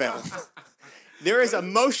entire film. There is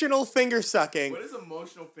emotional finger sucking. What does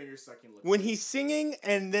emotional finger sucking look like? When he's singing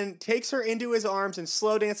and then takes her into his arms and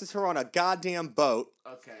slow dances her on a goddamn boat.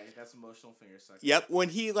 Okay, that's emotional finger sucking. Yep, when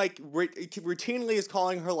he like routinely is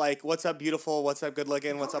calling her like, "What's up, beautiful? What's up, good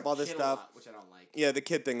looking? What's up, all this stuff?" Lot, which I don't like. Yeah, the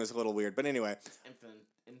kid thing was a little weird, but anyway. It's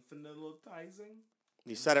infantilizing.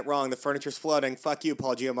 You said it wrong. The furniture's floating. Fuck you,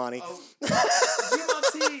 Paul Giamatti. Oh,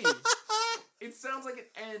 Giamatti. It sounds like an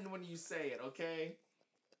N when you say it. Okay.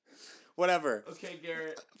 Whatever. Okay,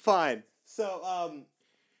 Garrett. Fine. So,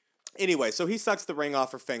 anyway, so he sucks the ring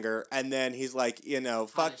off her finger, and then he's like,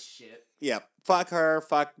 fuck. Shit. Yeah, fuck her,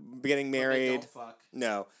 fuck getting married. They don't fuck.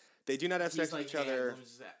 No. They do not have sex with each other.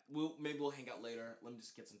 Maybe we'll hang out later. Let me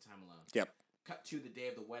just get some time alone. Yep. Cut to the day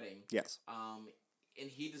of the wedding. Yes. And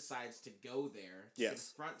he decides to go there to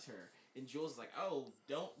confront her. And Jules is like, oh,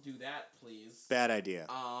 don't do that, please. Bad idea.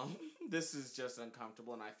 This is just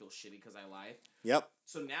uncomfortable, and I feel shitty because I lied. Yep.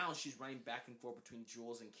 So now she's running back and forth between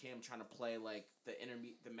Jules and Kim, trying to play, like,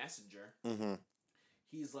 the messenger. Mm-hmm.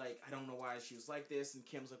 He's like, I don't know why she was like this. And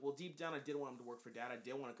Kim's like, well, deep down, I did want him to work for Dad. I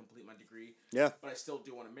did want to complete my degree. Yeah. But I still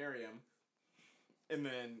do want to marry him. And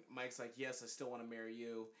then Mike's like, yes, I still want to marry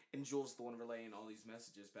you. And Jules is the one relaying all these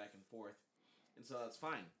messages back and forth. And so that's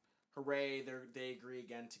fine. Hooray, they agree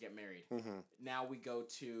again to get married. Mm-hmm. Now we go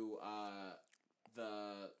to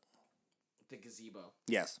the gazebo.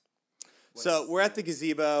 Yes. So we're at the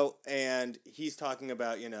gazebo, and he's talking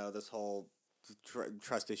about, this whole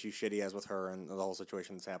trust issue shit he has with her and the whole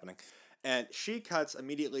situation that's happening. And she cuts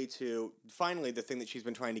immediately to, finally, the thing that she's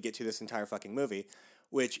been trying to get to this entire fucking movie,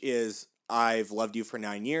 which is, I've loved you for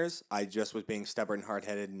 9 years. I just was being stubborn and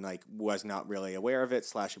hard-headed and, was not really aware of it,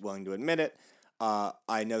 / willing to admit it.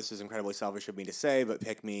 I know this is incredibly selfish of me to say, but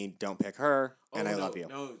pick me, don't pick her, and I love you.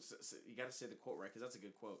 No, you got to say the quote right, because that's a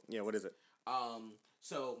good quote. Yeah, what is it?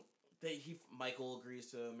 So Michael agrees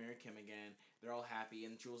to marry Kim again. They're all happy,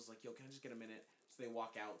 and Jules is like, yo, can I just get a minute? So they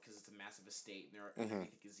walk out, because it's a massive estate, and they're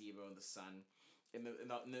underneath the gazebo in the sun. And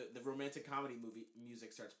the romantic comedy movie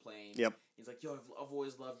music starts playing. Yep. He's like, yo, I've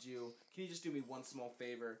always loved you. Can you just do me one small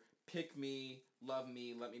favor? Pick me, love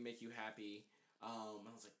me, let me make you happy. And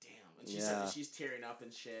I was like, damn. And she's tearing up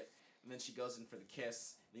and shit. And then she goes in for the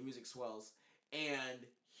kiss. The music swells. And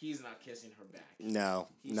he's not kissing her back. No,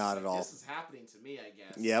 not at all. This is happening to me, I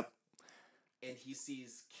guess. Yep. And he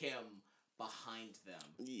sees Kim behind them.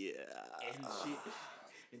 Yeah.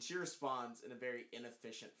 And she responds in a very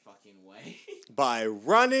inefficient fucking way. By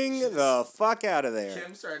running the fuck out of there.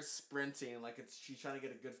 Kim starts sprinting like she's trying to get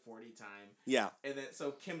a good 40 time. Yeah. And then, so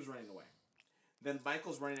Kim's running away. Then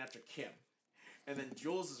Michael's running after Kim. And then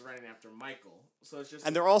Jules is running after Michael. So it's just...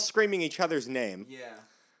 And they're all screaming each other's name. Yeah.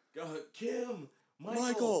 Go, Kim!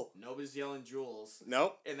 Michael! Nobody's yelling Jules.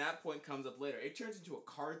 Nope. And that point comes up later. It turns into a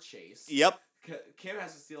car chase. Yep. Kim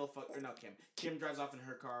has to steal Kim drives off in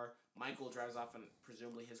her car. Michael drives off in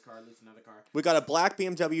presumably his car, at least another car. We got a black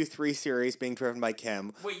BMW 3 Series being driven by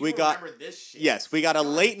Kim. Wait, you we remember this shit? Yes, we got a God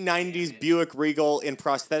late damn 90s it. Buick Regal in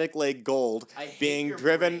prosthetic leg gold I hate being your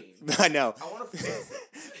driven. brain. I know. I want to fix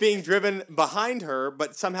it. Being driven behind her,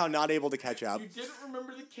 but somehow not able to catch up. You didn't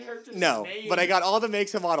remember the character's No, name. but I got all the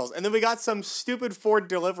makes and models, and then we got some stupid Ford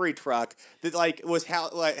delivery truck that had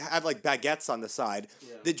baguettes on the side.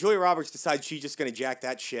 Yeah. That Julia Roberts decides she's just gonna jack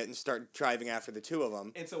that shit and start driving after the two of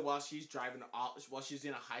them. And so while she's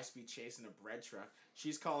in a high-speed chase in a bread truck,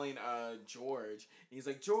 she's calling George. And he's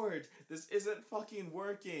like, George, this isn't fucking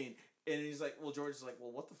working. And he's like, George is like,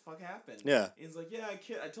 what the fuck happened? Yeah. And he's like,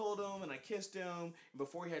 I told him and I kissed him. And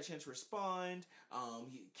before he had a chance to respond,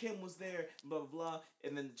 Kim was there, blah, blah, blah.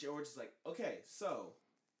 And then George is like, okay, so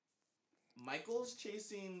Michael's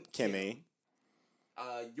chasing Kimmy.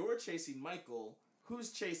 You're chasing Michael.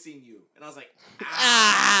 Who's chasing you? And I was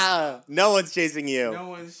like, No one's chasing you. No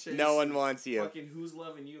one's chasing. No one wants you. Fucking Who's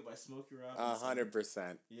Loving You by Smokey Robinson.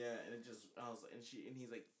 100%. Yeah, and it just I was like, and he's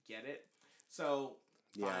like, get it. So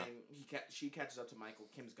Yeah. fine, she catches up to Michael.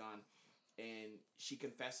 Kim's gone, and she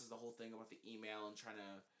confesses the whole thing about the email and trying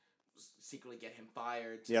to secretly get him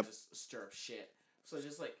fired to just stir up shit. So it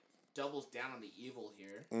just like doubles down on the evil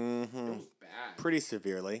here. Mm-hmm. It was bad. Pretty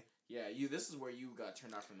severely. Yeah, this is where you got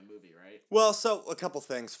turned off from the movie, right? Well, so a couple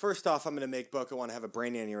things. First off, I'm going to make Boko want to have a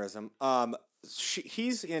brain aneurysm.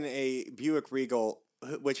 He's in a Buick Regal,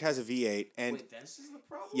 which has a V8, and wait, this is the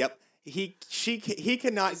problem. Yep, he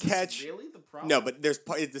cannot catch. Really the problem? No, but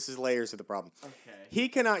this is layers of the problem. Okay. He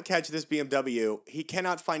cannot catch this BMW. He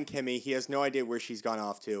cannot find Kimmy. He has no idea where she's gone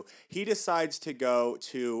off to. He decides to go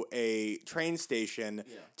to a train station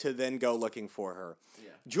to then go looking for her.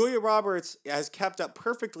 Yeah. Julia Roberts has kept up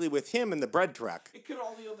perfectly with him in the bread truck. It could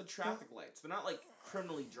all be on the traffic lights. They're not like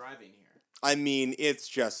criminally driving here. I mean, it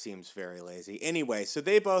just seems very lazy. Anyway, so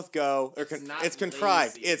they both go. It's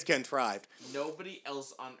contrived. Lazy. It's contrived. Nobody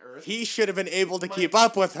else on Earth. He should have been able to keep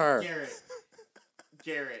up with her.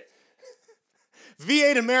 Garrett.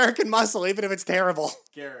 V8 American Muscle, even if it's terrible.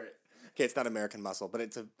 Garrett. Okay, it's not American Muscle, but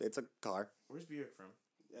it's a car. Where's Buick from?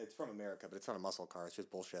 It's from America, but it's not a muscle car. It's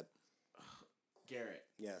just bullshit. Garrett.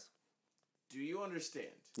 Yes. Do you understand?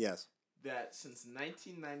 Yes. That since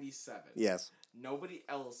 1997. Yes. Nobody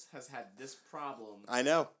else has had this problem. I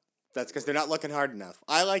know. That's because they're not looking hard enough.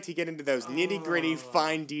 I like to get into those nitty-gritty,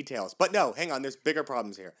 fine details. But no, hang on. There's bigger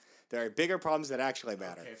problems here. There are bigger problems that actually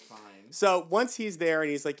matter. Okay, fine. So once he's there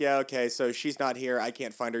and he's like, yeah, okay, so she's not here. I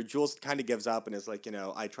can't find her. Jules kind of gives up and is like,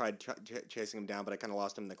 I tried chasing him down, but I kind of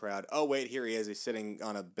lost him in the crowd. Oh, wait, here he is. He's sitting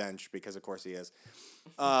on a bench because, of course, he is.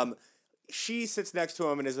 She sits next to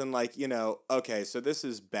him and is in like, okay, so this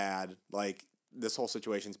is bad. Like, this whole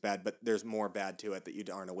situation's bad, but there's more bad to it that you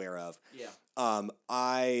aren't aware of. Yeah.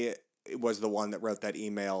 I was the one that wrote that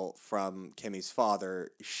email from Kimmy's father.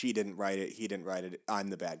 She didn't write it. He didn't write it. I'm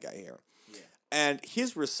the bad guy here. Yeah. And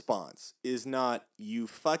his response is not, you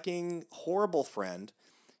fucking horrible friend.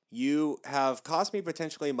 You have cost me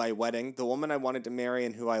potentially my wedding, the woman I wanted to marry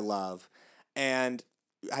and who I love. And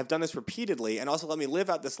I've done this repeatedly, and also let me live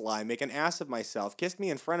out this lie, make an ass of myself, kissed me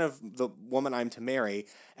in front of the woman I'm to marry,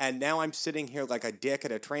 and now I'm sitting here like a dick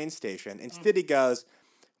at a train station. Instead he goes,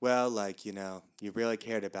 well, like, you really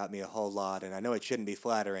cared about me a whole lot, and I know it shouldn't be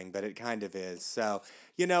flattering, but it kind of is. So,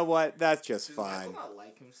 you know what? That's just fine. Does Michael not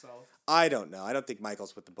like himself? I don't know. I don't think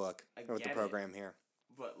Michael's with the book, or with the get program here.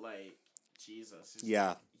 But, like, Jesus. Yeah.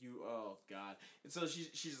 Like, oh, God. And so she's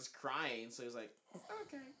just crying, so he's like,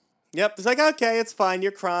 okay. Yep, it's like, okay, it's fine.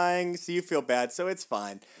 You're crying, so you feel bad, so it's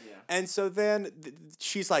fine. Yeah. And so then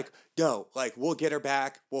she's like, no, like, we'll get her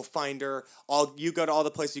back. We'll find her. You go to all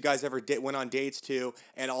the places you guys ever went on dates to,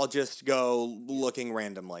 and I'll just go looking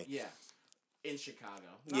randomly. Yeah. In Chicago.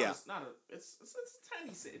 It's a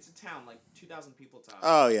tiny city. It's a town, like 2,000 people tops.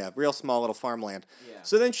 Oh, yeah, real small little farmland. Yeah.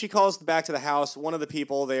 So then she calls back to the house. One of the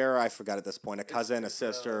people there, I forgot at this point, a cousin, a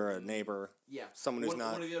sister, a neighbor. Yeah. Someone who's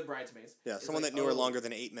not. One of the other bridesmaids. Yeah, someone that knew her longer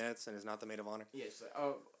than 8 minutes and is not the maid of honor. Yeah, she's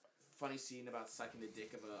like, funny scene about sucking the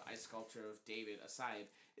dick of an ice sculpture of David aside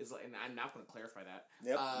is like, and I'm not going to clarify that.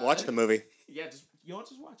 Yep. Watch the movie. Yeah, just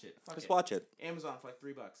watch it. Just watch it. Amazon for like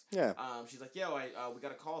 $3. Yeah. She's like, we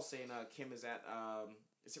got a call saying Kim is at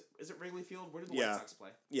is it Wrigley Field? Where did the White Sox play?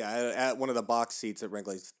 Yeah, at one of the box seats at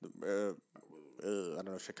Wrigley's. I don't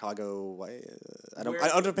know, Chicago. I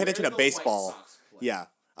don't pay attention to baseball. Yeah,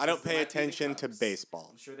 I don't pay attention to baseball.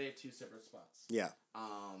 I'm sure they have 2 separate spots. Yeah.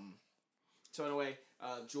 So anyway,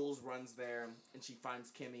 Jules runs there and she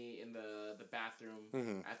finds Kimmy in the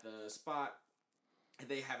bathroom at the spot. And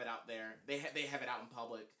they have it out there. They have it out in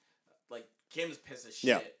public. Like Kim's pissed as shit.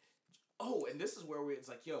 Yeah. Oh, and this is where it's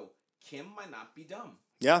like, yo, Kim might not be dumb.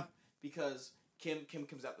 Yeah. Because Kim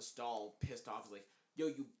comes out the stall pissed off. Is like, yo,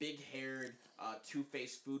 you big-haired,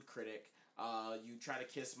 two-faced food critic. You try to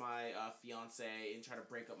kiss my fiance and try to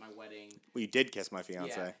break up my wedding. Well, you did kiss my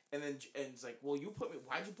fiance. Yeah. And it's like, well,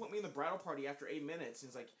 why'd you put me in the bridal party after 8 minutes? And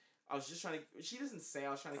it's like, I was just trying to... She doesn't say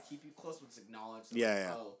I was trying to keep you close, but it's acknowledged. Yeah.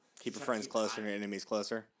 Like, oh, keep your friends closer and your enemies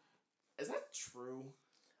closer. Is that true?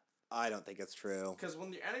 I don't think it's true. Because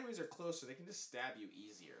when your enemies are closer, they can just stab you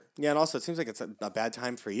easier. Yeah, and also it seems like it's a bad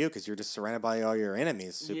time for you because you're just surrounded by all your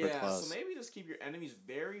enemies super close. So maybe just keep your enemies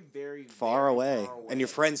very, very, far away. And your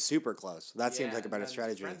friends super close. That seems like a better and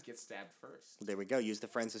strategy. Friends get stabbed first. There we go. Use the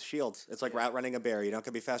friends as shields. It's like outrunning a bear. You don't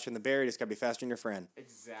gotta be faster than the bear. You just gotta be faster than your friend.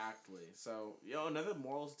 Exactly. So another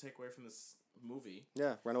moral to take away from this movie.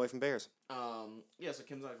 Yeah, run away from bears. So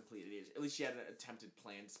Kim's not a complete idiot. At least she had an attempted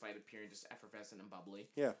plan despite appearing just effervescent and bubbly.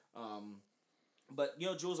 Yeah. But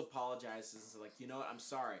Jules apologizes and says like, you know what, I'm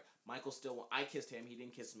sorry. Michael I kissed him, he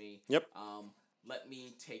didn't kiss me. Yep. Let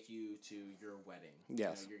me take you to your wedding.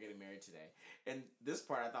 Yes. You're getting married today. And this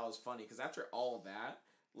part I thought was funny because after all of that,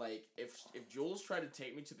 like if Jules tried to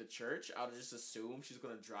take me to the church, I would just assume she's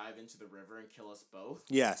gonna drive into the river and kill us both.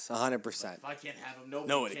 Yes, 100%. If I can't have him,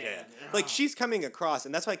 nobody can. Like she's coming across,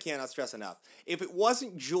 and that's why I cannot stress enough. If it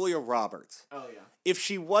wasn't Julia Roberts, if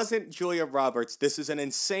she wasn't Julia Roberts, this is an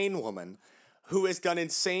insane woman who has done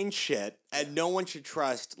insane shit, and no one should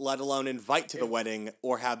trust, let alone invite to the wedding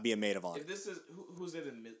or have be a maid of honor. If this is who's it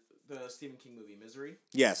in the Stephen King movie Misery?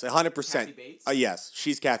 Yes, 100%. Kathy Bates. Yes,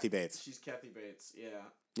 she's Kathy Bates. She's Kathy Bates. Yeah.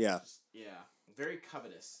 Yeah. Very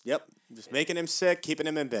covetous. Yep. Just making him sick, keeping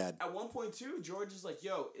him in bed. At one point too, George is like,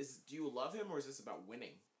 "Yo, do you love him or is this about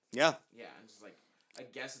winning?" Yeah. Yeah, and just like, I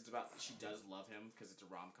guess it's about she does love him because it's a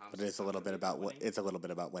rom-com. But it's a little bit about it's a little bit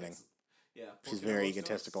about winning. She's very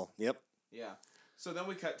egotistical. Yep. Yeah. So then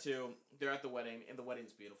we cut to they're at the wedding and the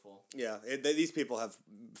wedding's beautiful. Yeah, these people have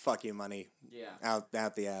fuck you money. Yeah. Out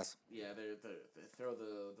the ass. Yeah, they throw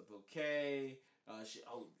the bouquet.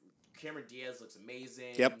 Cameron Diaz looks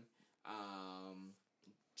amazing. Yep.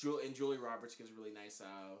 Julie Roberts gives a really nice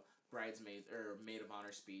bridesmaid or maid of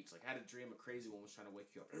honor speech. Like, I had a dream a crazy one was trying to wake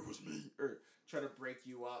you up. It was me. Or try to break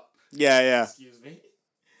you up. Yeah. Excuse me.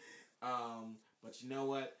 But you know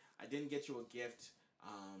what? I didn't get you a gift.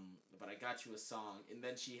 But I got you a song. And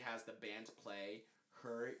then she has the band play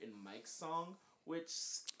her and Mike's song, which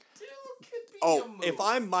still could be a move. If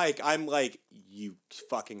I'm Mike, I'm like, you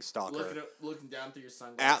fucking stalker. Looking down through your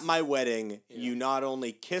sunglasses. At my wedding, you not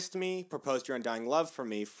only kissed me, proposed your undying love for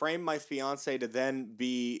me, framed my fiance to then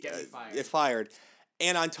be fired.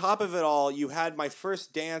 And on top of it all, you had my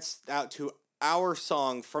first dance out to our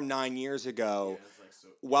song from 9 years ago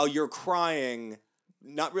while you're crying,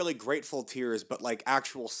 not really grateful tears, but like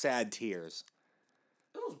actual sad tears.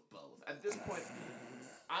 It was both. At this point,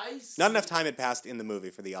 not enough time had passed in the movie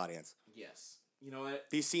for the audience. Yes. You know what?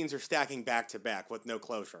 These scenes are stacking back to back with no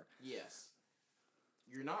closure. Yes.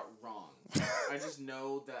 You're not wrong. I just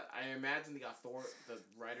know that I imagine the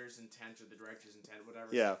writer's intent or the director's intent, whatever.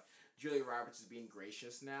 Yeah. Julia Roberts is being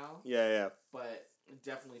gracious now. Yeah. But it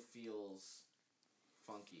definitely feels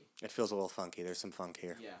funky. It feels a little funky. There's some funk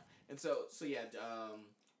here. Yeah. And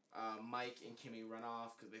Mike and Kimmy run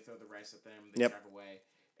off because they throw the rice at them and they drive away.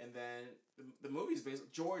 And then the movie's basically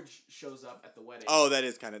George shows up at the wedding. Oh, that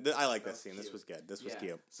is kind of... I like that scene. Cute. This was good. This was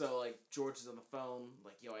cute. So, like, George is on the phone.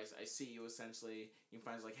 Like, yo, I see you, essentially. He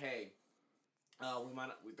finds, like, hey,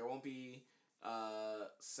 there won't be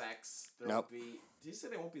sex. There won't be... Did he say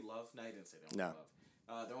there won't be love? No, he didn't say there won't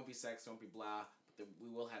be love. There won't be sex. There won't be blah. But we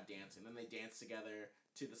will have dancing. Then they dance together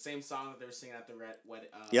to the same song that they were singing at the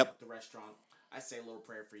the restaurant. I Say a Little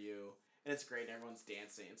Prayer for You. And it's great. Everyone's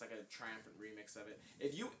dancing. It's like a triumphant remix of it.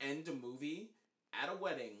 If you end a movie at a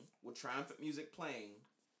wedding with triumphant music playing,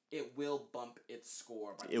 it will bump its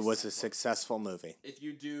score. It was a successful movie. If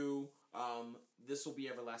you do This Will Be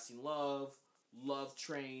Everlasting Love, Love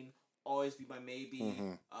Train, Always Be My Maybe,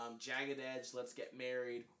 Jagged Edge, Let's Get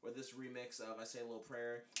Married, or this remix of I Say a Little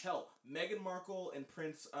Prayer. Hell, Meghan Markle and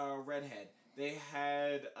Prince Redhead. They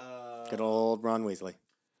had... good old Ron Weasley.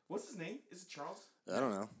 What's his name? Is it Charles? I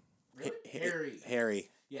don't know. Really? Harry.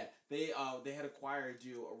 Yeah, they had a choir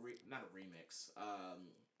do not a remix,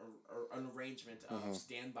 or an arrangement of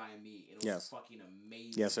 "Stand By Me," and it was fucking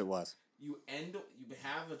amazing. Yes, it was. You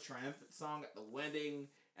have a triumphant song at the wedding,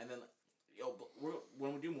 and then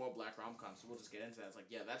when we do more black rom-coms, we'll just get into that. It's like,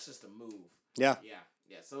 yeah, that's just a move. Yeah.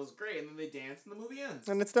 So it was great, and then they dance, and the movie ends,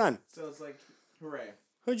 and it's done. So it's like, hooray!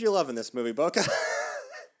 Who'd you love in this movie, Boca?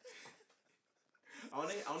 I want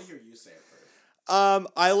to hear you say it first.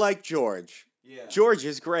 I like George. Yeah. George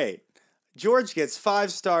is great. George gets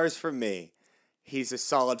 5 stars from me. He's a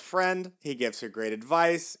solid friend. He gives her great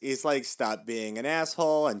advice. He's like, stop being an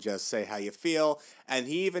asshole and just say how you feel. And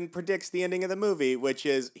he even predicts the ending of the movie, which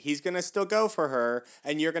is he's going to still go for her,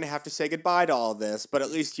 and you're going to have to say goodbye to all this, but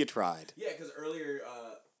at least you tried. Yeah, because earlier,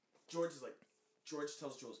 George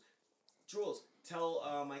tells Jules,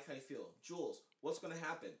 tell Mike how you feel. Jules, what's going to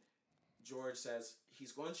happen? George says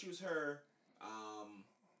he's going to choose her.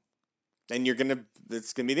 And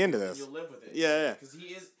it's going to be the end of this. You'll live with it. Yeah. Because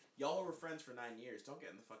y'all were friends for 9 years. Don't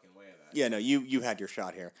get in the fucking way of that. Yeah, no, you had your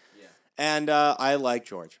shot here. Yeah. And I like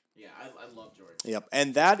George. Yeah, I love George. Yep,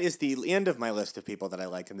 and that is the end of my list of people that I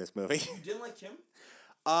like in this movie. You didn't like Kim?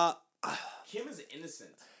 Kim is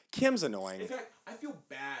innocent. Kim's annoying. In fact, I feel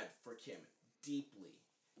bad for Kim deeply.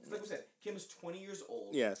 Like we said, Kim is 20 years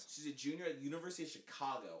old. Yes. She's a junior at the University of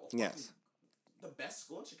Chicago. Yes. The best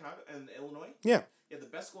school in Chicago and Illinois? Yeah. Yeah, the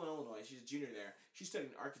best school in Illinois. She's a junior there. She's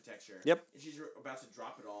studying architecture. Yep. And she's about to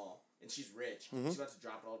drop it all. And she's rich. Mm-hmm. She's about to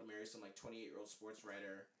drop it all to marry some 28-year-old sports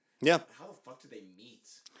writer. Yeah. How the fuck did they meet?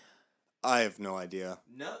 I have no idea.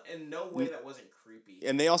 No, in no way that wasn't creepy.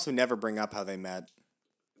 And they also never bring up how they met.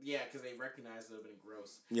 Yeah, because they recognized it would have been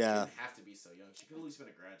gross. Yeah. She didn't have to be so young. She could have at least been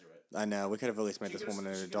a graduate. I know. We could have at least made this woman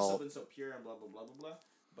an adult. She could have been so pure and blah, blah, blah, blah, blah.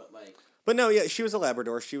 But, But no, yeah, she was a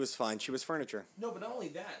Labrador. She was fine. She was furniture. No, but not only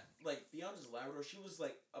that. Beyond just Labrador, she was,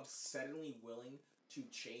 upsettingly willing to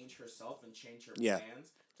change herself and change her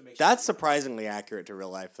plans to make sure... That's surprisingly accurate to real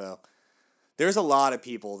life, though. There's a lot of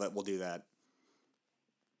people that will do that.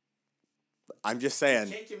 I'm just saying.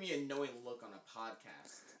 You can't give me a knowing look on a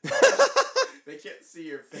podcast. They can't see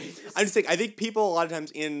your face. I'm just saying, I think people a lot of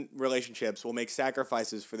times in relationships will make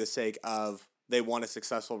sacrifices for the sake of they want a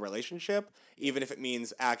successful relationship, even if it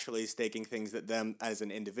means actually staking things that them as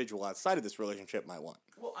an individual outside of this relationship might want.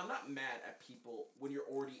 Well, I'm not mad at people when you're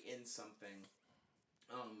already in something,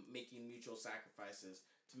 making mutual sacrifices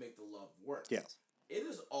to make the love work. Yes. It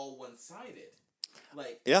is all one-sided.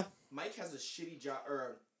 Yeah. Mike has a shitty job,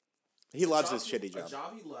 or... He loves his shitty job. A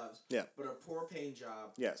job he loves, yeah, but a poor paying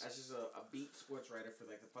job. Yes. As just a beat sports writer for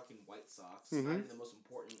the fucking White Sox, mm-hmm. not even the most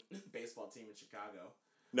important baseball team in Chicago.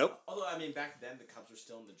 Nope. Although back then the Cubs were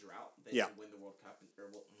still in the drought. They didn't win the World Cup,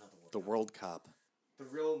 not the World Cup. The World Cup.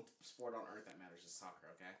 The real sport on earth that matters is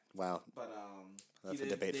soccer. Okay. Wow. But that's a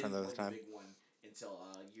debate from the time. The big one until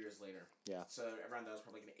years later. Yeah. So around that was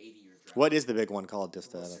probably an 80-year drought. What is the big one called?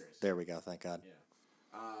 Just there we go. Thank God.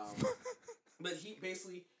 Yeah. But he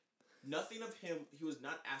basically. Nothing of him, he was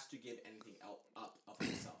not asked to give anything up of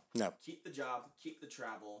himself. No. Keep the job, keep the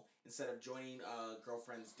travel, instead of joining a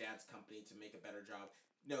girlfriend's dad's company to make a better job.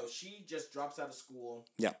 No, she just drops out of school.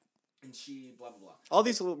 Yeah. And she blah, blah, blah. All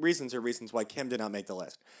these reasons are reasons why Kim did not make the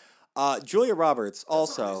list. Julia Roberts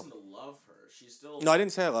also... That's not a reason to love her. She's still... No, I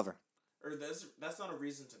didn't say I love her. Or that's not a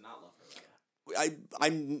reason to not love her.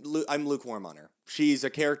 I'm lukewarm on her. She's a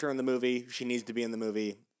character in the movie. She needs to be in the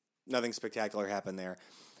movie. Nothing spectacular happened there.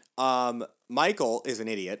 Michael is an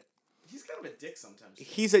idiot. He's kind of a dick sometimes.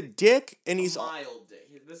 He's a dick, and he's a mild dick.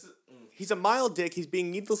 He's a mild dick. He's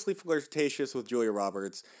being needlessly flirtatious with Julia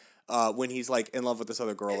Roberts when he's in love with this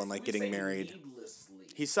other girl and getting married. Needlessly.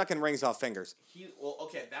 He's sucking rings off fingers.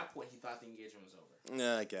 At that point he thought the engagement was over.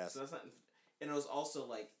 Yeah, I guess. So that's not. And it was also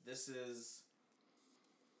this is.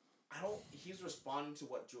 He's responding to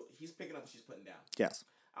what he's picking up what she's putting down. Yes.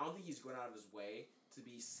 I don't think he's going out of his way to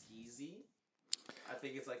be skeezy. I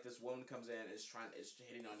think it's this woman comes in is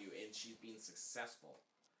hitting on you and she's being successful.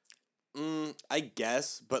 I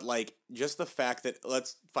guess, but just the fact that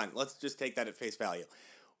let's just take that at face value.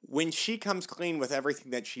 When she comes clean with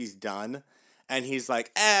everything that she's done, and he's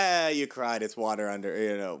like, you cried, it's water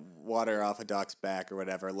water off a duck's back or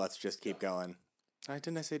whatever. Let's just keep going.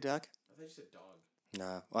 Didn't I say duck? I thought you said dog.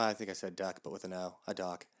 No, well, I think I said duck, but with an O. A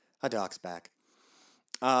duck's back.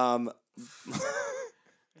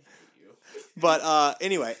 But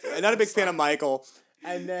anyway, not a big fan of Michael.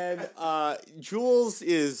 And then Jules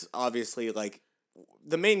is obviously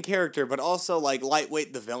the main character, but also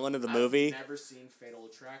lightweight, the villain of the movie. I've never seen Fatal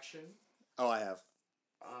Attraction. Oh, I have.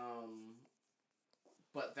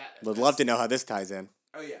 But that would love to know how this ties in.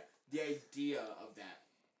 Oh yeah, the idea of that,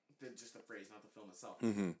 just the phrase, not the film itself.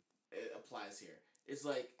 Mm-hmm. It applies here. It's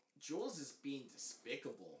Jules is being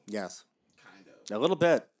despicable. Yes. Kind of. A little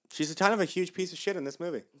bit. She's kind of a huge piece of shit in this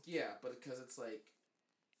movie. Yeah, but because it's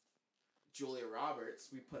Julia Roberts,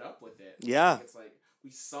 we put up with it. Yeah.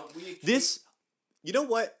 This, you know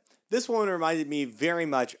what? This one reminded me very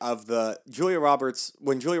much of when Julia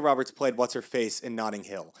Roberts played What's-Her-Face in Notting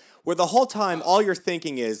Hill, where the whole time all you're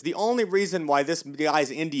thinking is, the only reason why this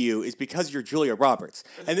guy's into you is because you're Julia Roberts.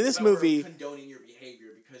 And in this movie... condoning your behavior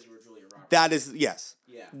because you were Julia Roberts. That is, yes.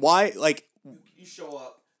 Yeah. Yeah. Why? Like, you show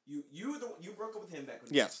up. You broke up with him back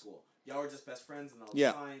when you were in Yes. school. Y'all were just best friends and all was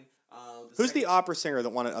Yeah. fine. Who's the opera singer that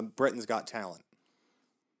won Britain's Got Talent?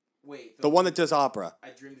 Wait. The one that does opera.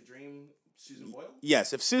 I Dreamed the Dream. Susan Boyle.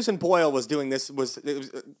 Yes, if Susan Boyle was doing this, was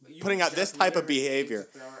putting out this type of behavior.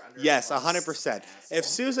 Yes, 100%. If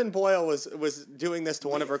Susan Boyle was doing this to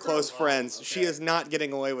one of her close friends, she is not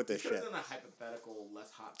getting away with this shit. Done a hypothetical less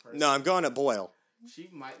hot person. No, I'm going to Boyle. She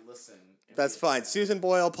might listen. That's fine. Susan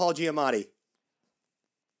Boyle, Paul Giamatti.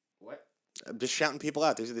 What? I'm just shouting people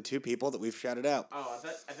out. These are the two people that we've shouted out. Oh, I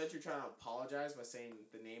thought you were trying to apologize by saying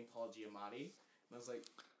the name Paul Giamatti. And I was like,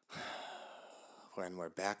 When we're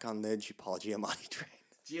back on the Paul Giamatti train.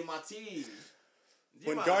 Giamatti.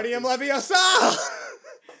 Wingardium Leviosa!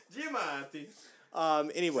 Giamatti.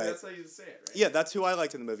 Anyway. So that's how you say it, right? Yeah, that's who I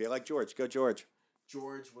liked in the movie. I like George. Go George.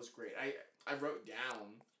 George was great. I wrote down,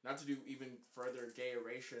 not to do even further gay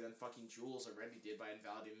erasure than fucking Jules already did by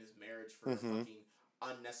invalidating his marriage for a fucking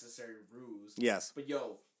unnecessary ruse. Yes. But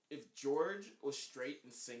yo, if George was straight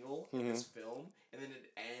and single in this film, and then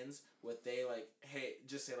it ends with they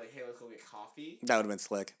just say hey, let's go get coffee. That would have been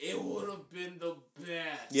slick. It would have been the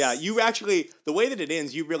best. Yeah, you actually, the way that it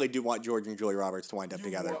ends, you really do want George and Julia Roberts to wind up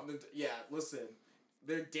together. Listen.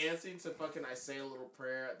 They're dancing to fucking I Say a Little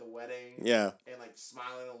Prayer at the wedding. Yeah. And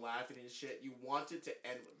smiling and laughing and shit. You want it to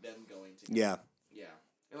end with them going together. Yeah.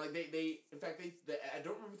 Yeah. And they in fact, I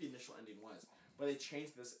don't remember what the initial ending was, but they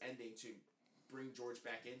changed this ending to bring George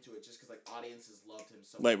back into it just because audiences loved him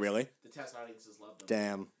so much. Wait, really? The test audiences loved him.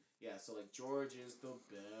 Damn. Yeah, so George is the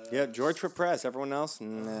best. Yeah, George for press. Everyone else?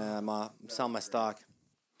 Nah, I'm selling my stock.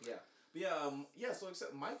 Yeah. So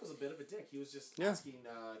except Mike was a bit of a dick. He was just asking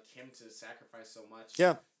Kim to sacrifice so much.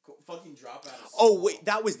 Yeah. Fucking drop out of school. Oh, wait,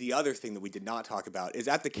 that was the other thing that we did not talk about, is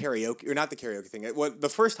at the karaoke, or not the karaoke thing, the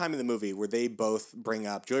first time in the movie where they both bring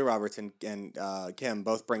up, Julia Roberts and Kim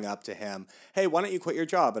both bring up to him, hey, why don't you quit your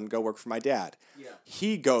job and go work for my dad? Yeah.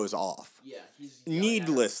 He goes off. Yeah, he's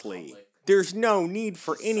needlessly. There's no need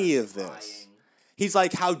for any of this. He's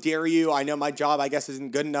like, how dare you? I know my job, I guess,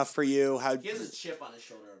 isn't good enough for you. He has a chip on his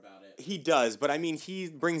shoulder about it. He does, but I mean, he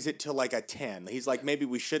brings it to a 10. He's like, maybe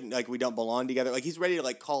we shouldn't, we don't belong together. He's ready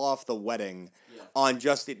to call off the wedding on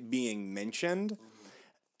just it being mentioned.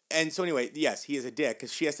 And so anyway, yes, he is a dick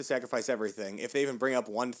because she has to sacrifice everything. If they even bring up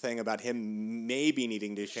one thing about him maybe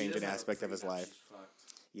needing to change an aspect of his life.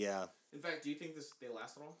 Yeah. In fact, do you think they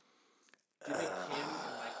last at all? Do you think Kim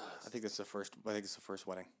and Mike last? I think it's the first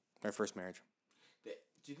wedding. My first marriage. Do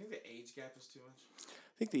you think the age gap is too much?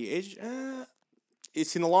 I think the age...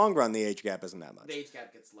 it's in the long run, the age gap isn't that much. The age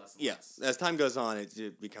gap gets less and less. As time goes on,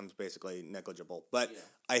 it becomes basically negligible. But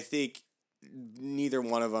I think neither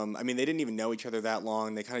one of them... I mean, they didn't even know each other that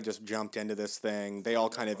long. They kind of just jumped into this thing. They all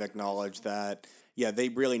kind of acknowledged that... Yeah, they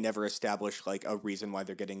really never established, a reason why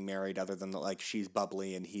they're getting married other than, she's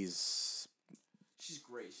bubbly and he's... She's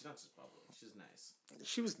great. She's not just bubbly. She's nice.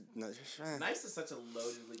 She was... Nice is such a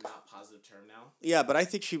loadedly not positive term now. Yeah, but I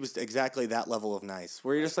think she was exactly that level of nice,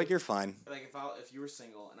 where you're just you're fine. If you were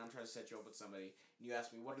single and I'm trying to set you up with somebody, and you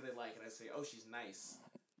ask me, what do they like? And I say, oh, she's nice.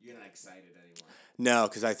 You're not excited anymore. No,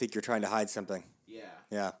 because I think you're trying to hide something. Yeah.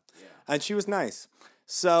 Yeah. And she was nice.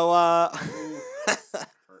 So,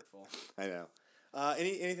 Hurtful. I know.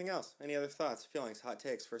 Anything else? Any other thoughts, feelings, hot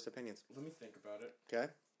takes, first opinions? Let me think about it.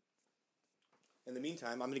 Okay. In the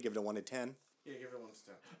meantime, I'm going to give it a 1 to 10. Yeah, give it a 1 to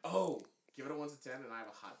 10. Oh, give it a 1 to 10, and I have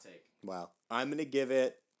a hot take. Wow. I'm going to give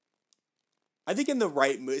it... I think in the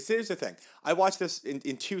right mood... So here's the thing. I watched this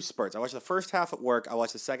in two spurts. I watched the first half at work. I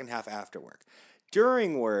watched the second half after work.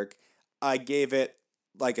 During work, I gave it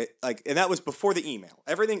and that was before the email.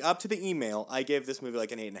 Everything up to the email, I gave this movie an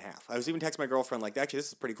 8.5. I was even texting my girlfriend actually, this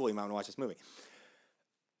is pretty cool. You might want to watch this movie.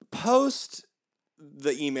 Post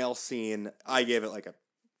the email scene, I gave it a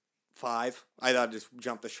 5. I thought I just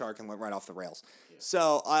jumped the shark and went right off the rails. Yeah.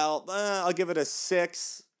 So I'll give it a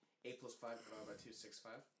 6. 8 plus 5 divided by 2, 6,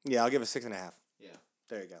 5? Yeah, I'll give it a 6.5. Yeah.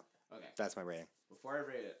 There you go. Okay. That's my rating. Before I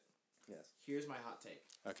rate it, yes. Here's my hot take.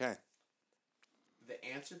 Okay. The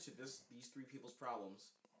answer to these three people's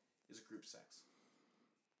problems is group sex.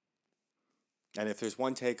 And if there's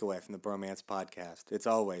one takeaway from the Bromance podcast, it's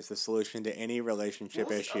always the solution to any relationship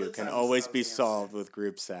issue can always be solved with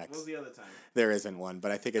group sex. What was the other time? There isn't one,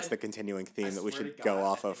 but I think it's the continuing theme that we should go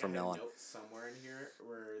off of from now on. Somewhere in here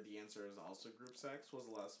where the answer is also group sex. What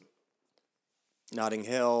was the last one? Notting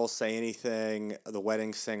Hill, Say Anything, The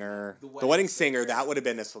Wedding Singer. The Wedding Singer, that would have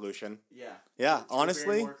been a solution. Yeah. Yeah,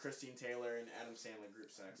 honestly. Barrymore, Christine Taylor, and Adam Sandler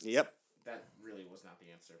group sex. Yep. That really was not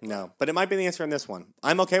the answer. No, but it might be the answer in this one.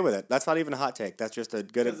 I'm okay with it. That's not even a hot take. That's just a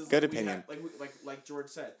good opinion. Like George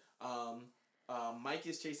said, Mike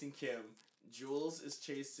is chasing Kim. Jules is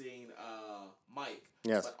chasing Mike.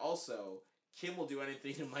 Yes. But also, Kim will do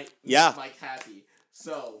anything to make Yeah. Mike happy.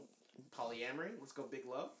 So, polyamory. Let's go big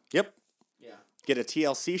love. Yep. Yeah. Get a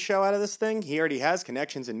TLC show out of this thing. He already has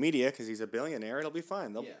connections in media because he's a billionaire. It'll be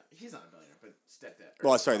fine. Yeah. He's not a billionaire, but stepdad.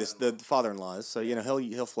 Well, sorry, the father-in-law is. So you know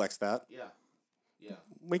he'll flex that. Yeah. Yeah.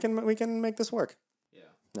 We can make this work. Yeah.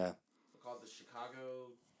 Yeah. We'll call it the Chicago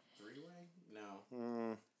three-way?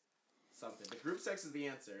 No. Something. The group sex is the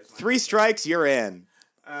answer. 3 strikes, you're in.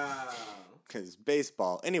 Uh, Because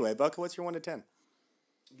baseball. Anyway, Bucka, what's your 1 to 10?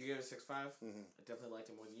 You gave it a 6.5? Mm-hmm. I definitely liked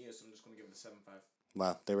it more than you, so I'm just going to give it a 7.5.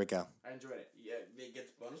 Wow, there we go. I enjoyed it. Yeah, it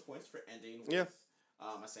gets bonus points for ending with, Yeah.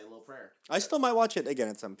 I say a little prayer. I still might watch it again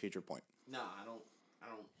at some future point. No, I don't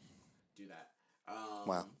do that.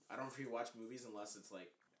 Wow. I don't rewatch movies unless it's,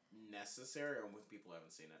 like, necessary or with people who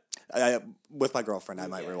haven't seen it. With my girlfriend, I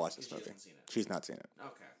might Yeah, rewatch this she movie. hasn't seen it. She's not seen it.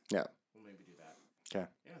 Okay. Yeah. We'll maybe do that. Okay.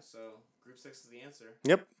 Yeah, so group sex is the answer.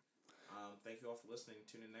 Yep. Thank you all for listening.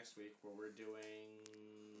 Tune in next week where we're doing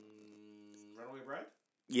Runaway Bride?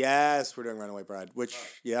 Yes, we're doing Runaway Bride, which,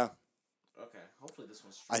 yeah. Okay, hopefully this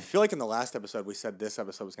one's I feel like in the last episode we said this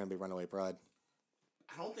episode was going to be Runaway Bride.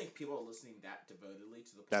 I don't think people are listening that devotedly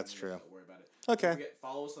to the point That's where they true. don't worry about it. Okay. Don't forget,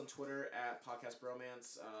 follow us on Twitter at Podcast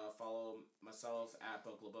Bromance. Follow myself at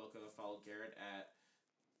Boca Laboca. Follow Garrett at...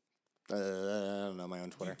 I don't know my own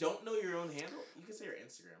Twitter. You don't know your own handle? You can say your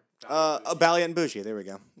Instagram. Valiant and Bougie. There we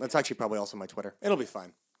go. That's actually probably also my Twitter. It'll be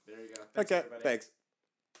fine. There you go. Thanks, Okay, everybody. thanks.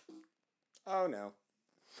 Oh, no.